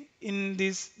entity in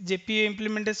this JPA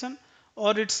implementation,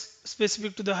 or it's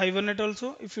specific to the Hibernate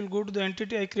also, if you'll go to the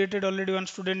entity, I created already one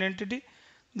student entity.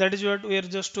 That is what we are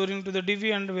just storing to the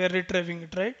DB and we are retrieving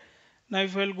it, right? Now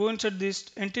if I'll go inside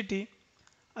this entity,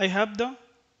 I have the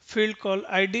field called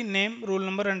ID, name, roll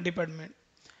number, and department.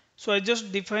 So I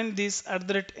just define this at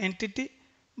the rate entity.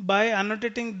 By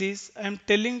annotating this, I am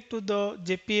telling to the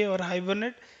JPA or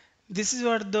Hibernate, this is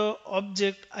what the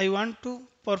object I want to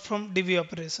perform DB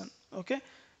operation. Okay.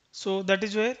 So that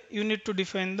is where you need to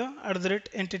define the at the rate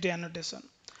entity annotation.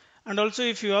 And also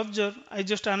if you observe, I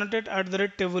just annotate at the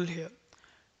rate table here.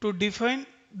 To define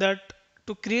that,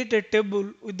 to create a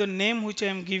table with the name which I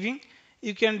am giving,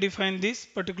 you can define this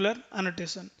particular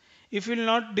annotation. If you will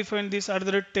not define this at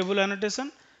the rate table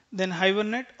annotation, then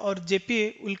Hibernate or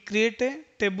JPA will create a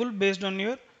table based on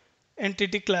your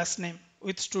entity class name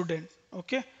with student.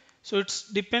 Okay. So it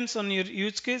depends on your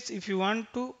use case. If you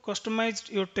want to customize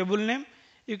your table name,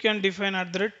 you can define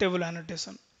at the rate table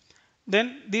annotation.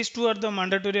 Then these two are the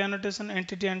mandatory annotation,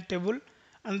 entity and table.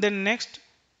 And then next,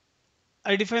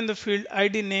 I define the field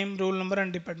ID, name, roll number,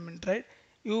 and department, right?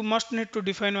 You must need to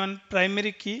define one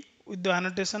primary key with the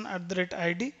annotation at the rate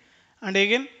ID. And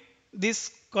again,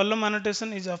 this column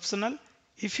annotation is optional.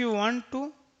 If you want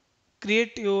to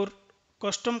create your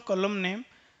custom column name.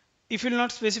 If you will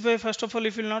not specify, first of all,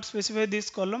 if you will not specify this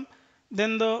column,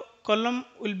 then the column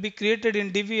will be created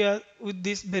in db with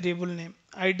this variable name,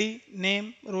 id,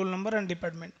 name, roll number and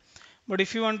department. But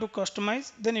if you want to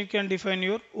customize, then you can define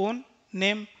your own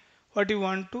name, what you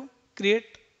want to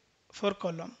create for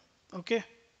column. Okay.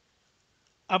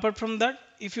 Apart from that,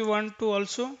 if you want to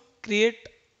also create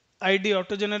id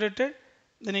auto generated,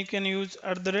 then you can use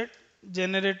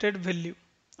 @generated value.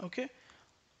 Okay.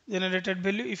 Generated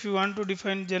value. If you want to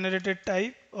define generated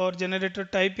type or generator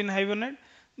type in Hibernate,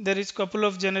 there is couple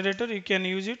of generator, you can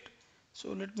use it.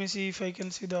 So let me see if I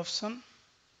can see the option.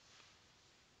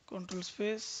 Control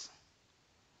space.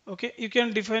 Okay, you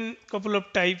can define couple of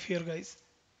type here, guys.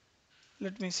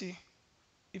 Let me see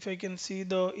if I can see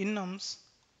the enums.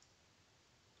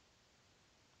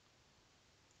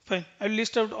 Fine, I'll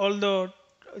list out all the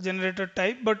generator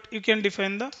type, but you can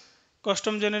define the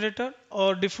custom generator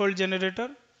or default generator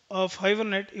of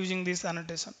Hibernate using this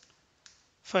annotation.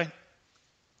 Fine.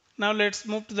 Now let's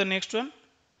move to the next one,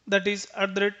 that is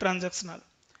 @transactional.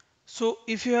 So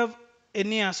if you have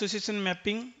any association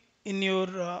mapping in your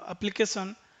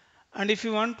application, and if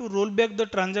you want to roll back the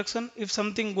transaction if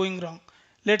something going wrong,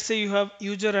 let's say you have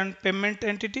user and payment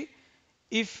entity.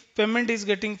 If payment is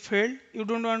getting failed, you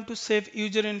don't want to save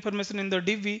user information in the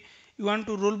DB, you want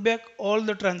to roll back all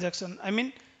the transaction. I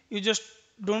mean, you just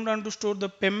don't want to store the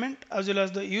payment as well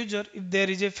as the user if there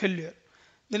is a failure.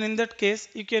 Then in that case,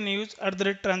 you can use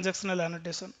 @transactional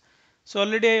annotation. So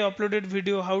already I uploaded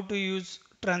video how to use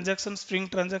transaction, Spring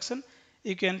transaction.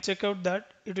 You can check out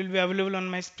that. It will be available on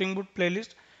my Spring Boot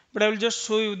playlist. But I will just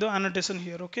show you the annotation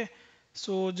here. Okay.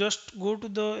 So just go to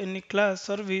the any class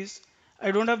service.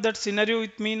 I don't have that scenario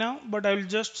with me now, but I will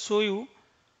just show you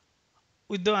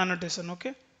with the annotation.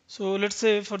 Okay. So let's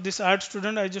say for this art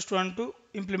student, I just want to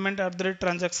implement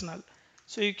 @transactional.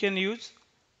 So you can use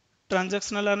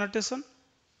transactional annotation.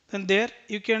 Then there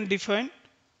you can define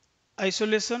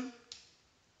isolation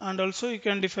and also you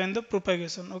can define the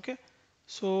propagation. Okay.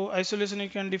 So isolation you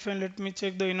can define, let me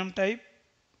check the enum type,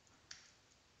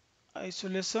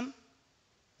 isolation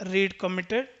read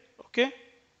committed. Okay.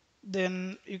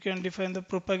 Then you can define the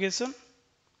propagation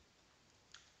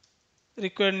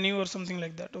required new or something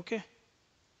like that. Okay.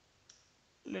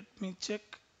 Let me check.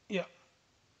 Yeah,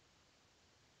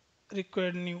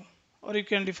 required new, or you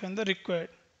can define the required.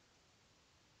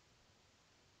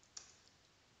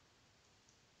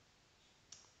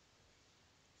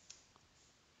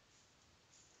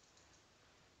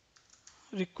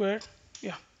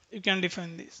 Yeah, you can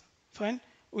define this. Fine.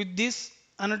 With this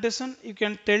annotation, you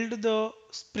can tell to the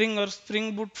Spring or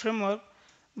Spring Boot framework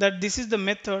that this is the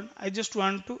method I just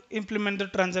want to implement the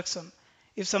transaction.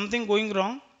 If something going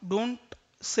wrong, don't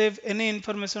save any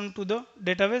information to the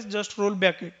database, just roll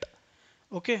back it.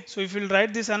 Okay. So if you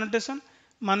write this annotation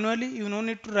manually, you no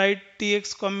need to write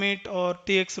tx commit or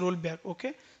tx rollback.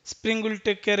 Okay. Spring will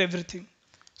take care everything.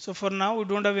 So for now, we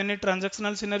don't have any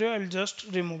transactional scenario. I'll just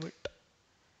remove it.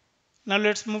 Now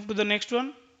let's move to the next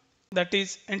one, that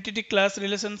is entity class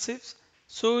relationships.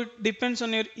 So it depends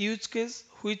on your use case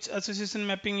which association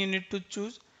mapping you need to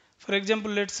choose. For example,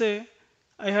 let's say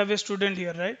I have a student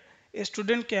here, right? A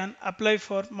student can apply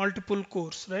for multiple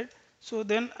course, right? So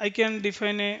then I can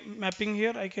define a mapping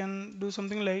here. I can do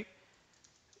something like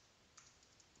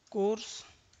course.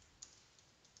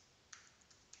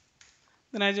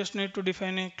 Then I just need to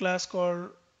define a class called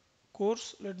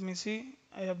course. Let me see.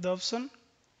 I have the option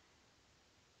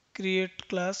create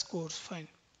class course. Fine.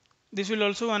 This will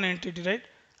also one entity, right?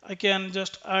 I can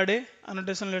just add a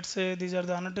annotation. Let's say these are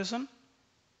the annotation.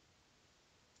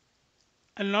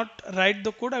 I'll not write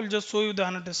the code. I will just show you the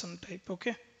annotation type.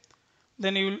 Okay.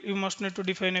 Then you must need to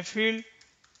define a field,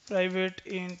 private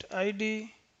int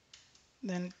id,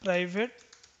 then private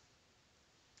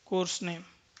course name.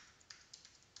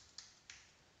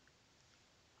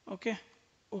 Okay.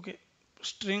 Okay.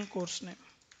 String course name.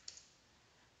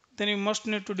 Then you must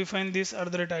need to define this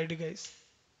 @id, guys.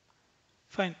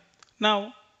 Fine.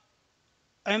 Now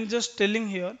I am just telling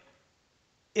here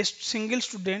a single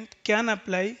student can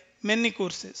apply many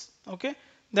courses. Okay.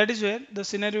 That is where the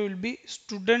scenario will be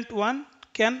student 1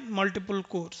 can multiple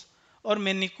course or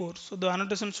many course. So the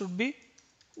annotation should be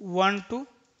 1 to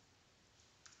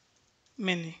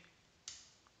many.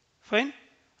 Fine.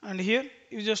 And here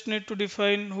you just need to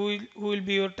define who will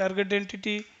be your target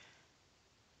entity.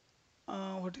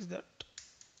 What is that?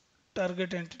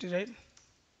 Target entity, right?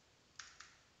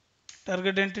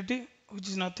 Target entity, which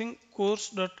is nothing,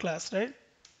 course.class, right?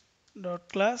 Dot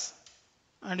class.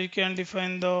 And you can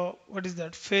define the, what is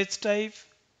that, fetch type,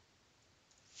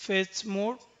 fetch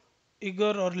mode,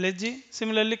 eager or lazy.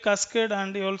 Similarly, cascade,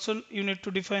 and you also you need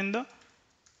to define the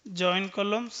join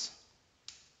columns,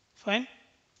 fine,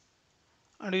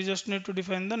 and you just need to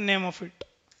define the name of it.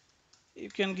 You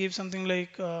can give something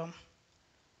like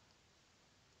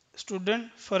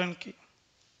student foreign key.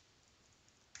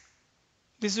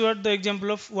 This is what the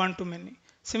example of one to many.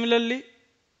 Similarly,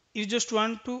 you just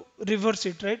want to reverse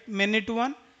it, right? Many to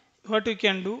one. What you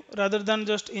can do, rather than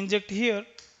just inject here,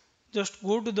 just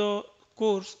go to the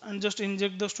course and just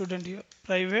inject the student here.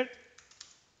 Private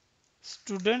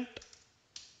student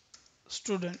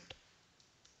student,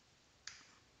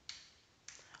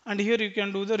 and here you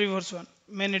can do the reverse one,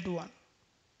 many to one.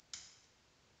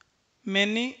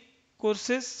 Many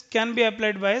courses can be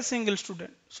applied by a single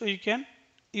student, so you can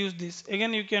use this.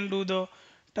 Again, you can do the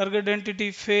target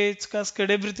entity, fetch, cascade,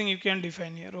 everything you can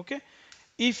define here. Okay,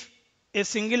 if a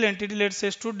single entity, let's say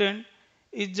student,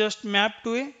 is just mapped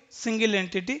to a single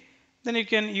entity, then you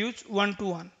can use one to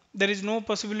one. There is no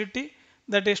possibility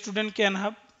that a student can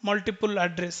have multiple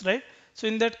address, right? So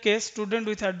in that case, student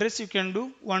with address, you can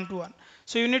do one to one.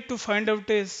 So you need to find out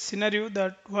a scenario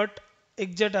that what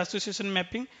exact association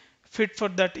mapping fit for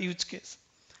that use case.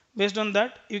 Based on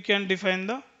that, you can define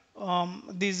the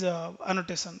these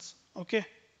annotations. Okay.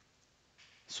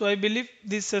 So I believe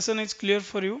this session is clear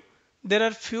for you. There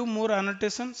are few more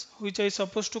annotations which I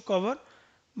supposed to cover,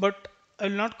 but I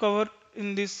will not cover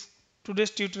in this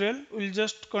today's tutorial. We'll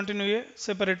just continue a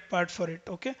separate part for it.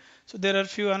 Okay. So there are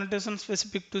few annotations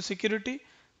specific to security,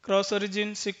 cross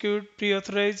origin, secured,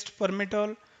 pre-authorized, permit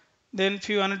all, then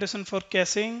few annotation for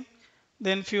caching,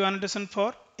 then few annotation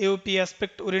for AOP,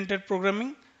 aspect oriented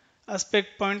programming,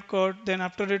 aspect point code, then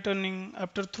after returning,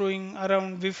 after throwing,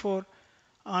 around, before,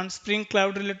 and Spring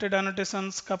Cloud related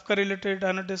annotations, Kafka related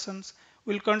annotations.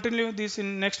 We'll continue this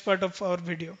in next part of our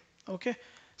video. Okay.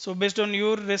 So based on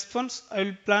your response, I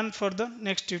will plan for the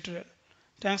next tutorial.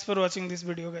 Thanks for watching this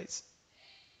video, guys.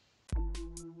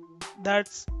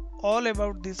 That's all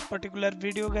about this particular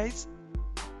video, guys.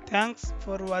 Thanks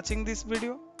for watching this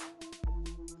video.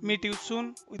 Meet you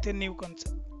soon with a new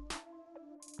concept.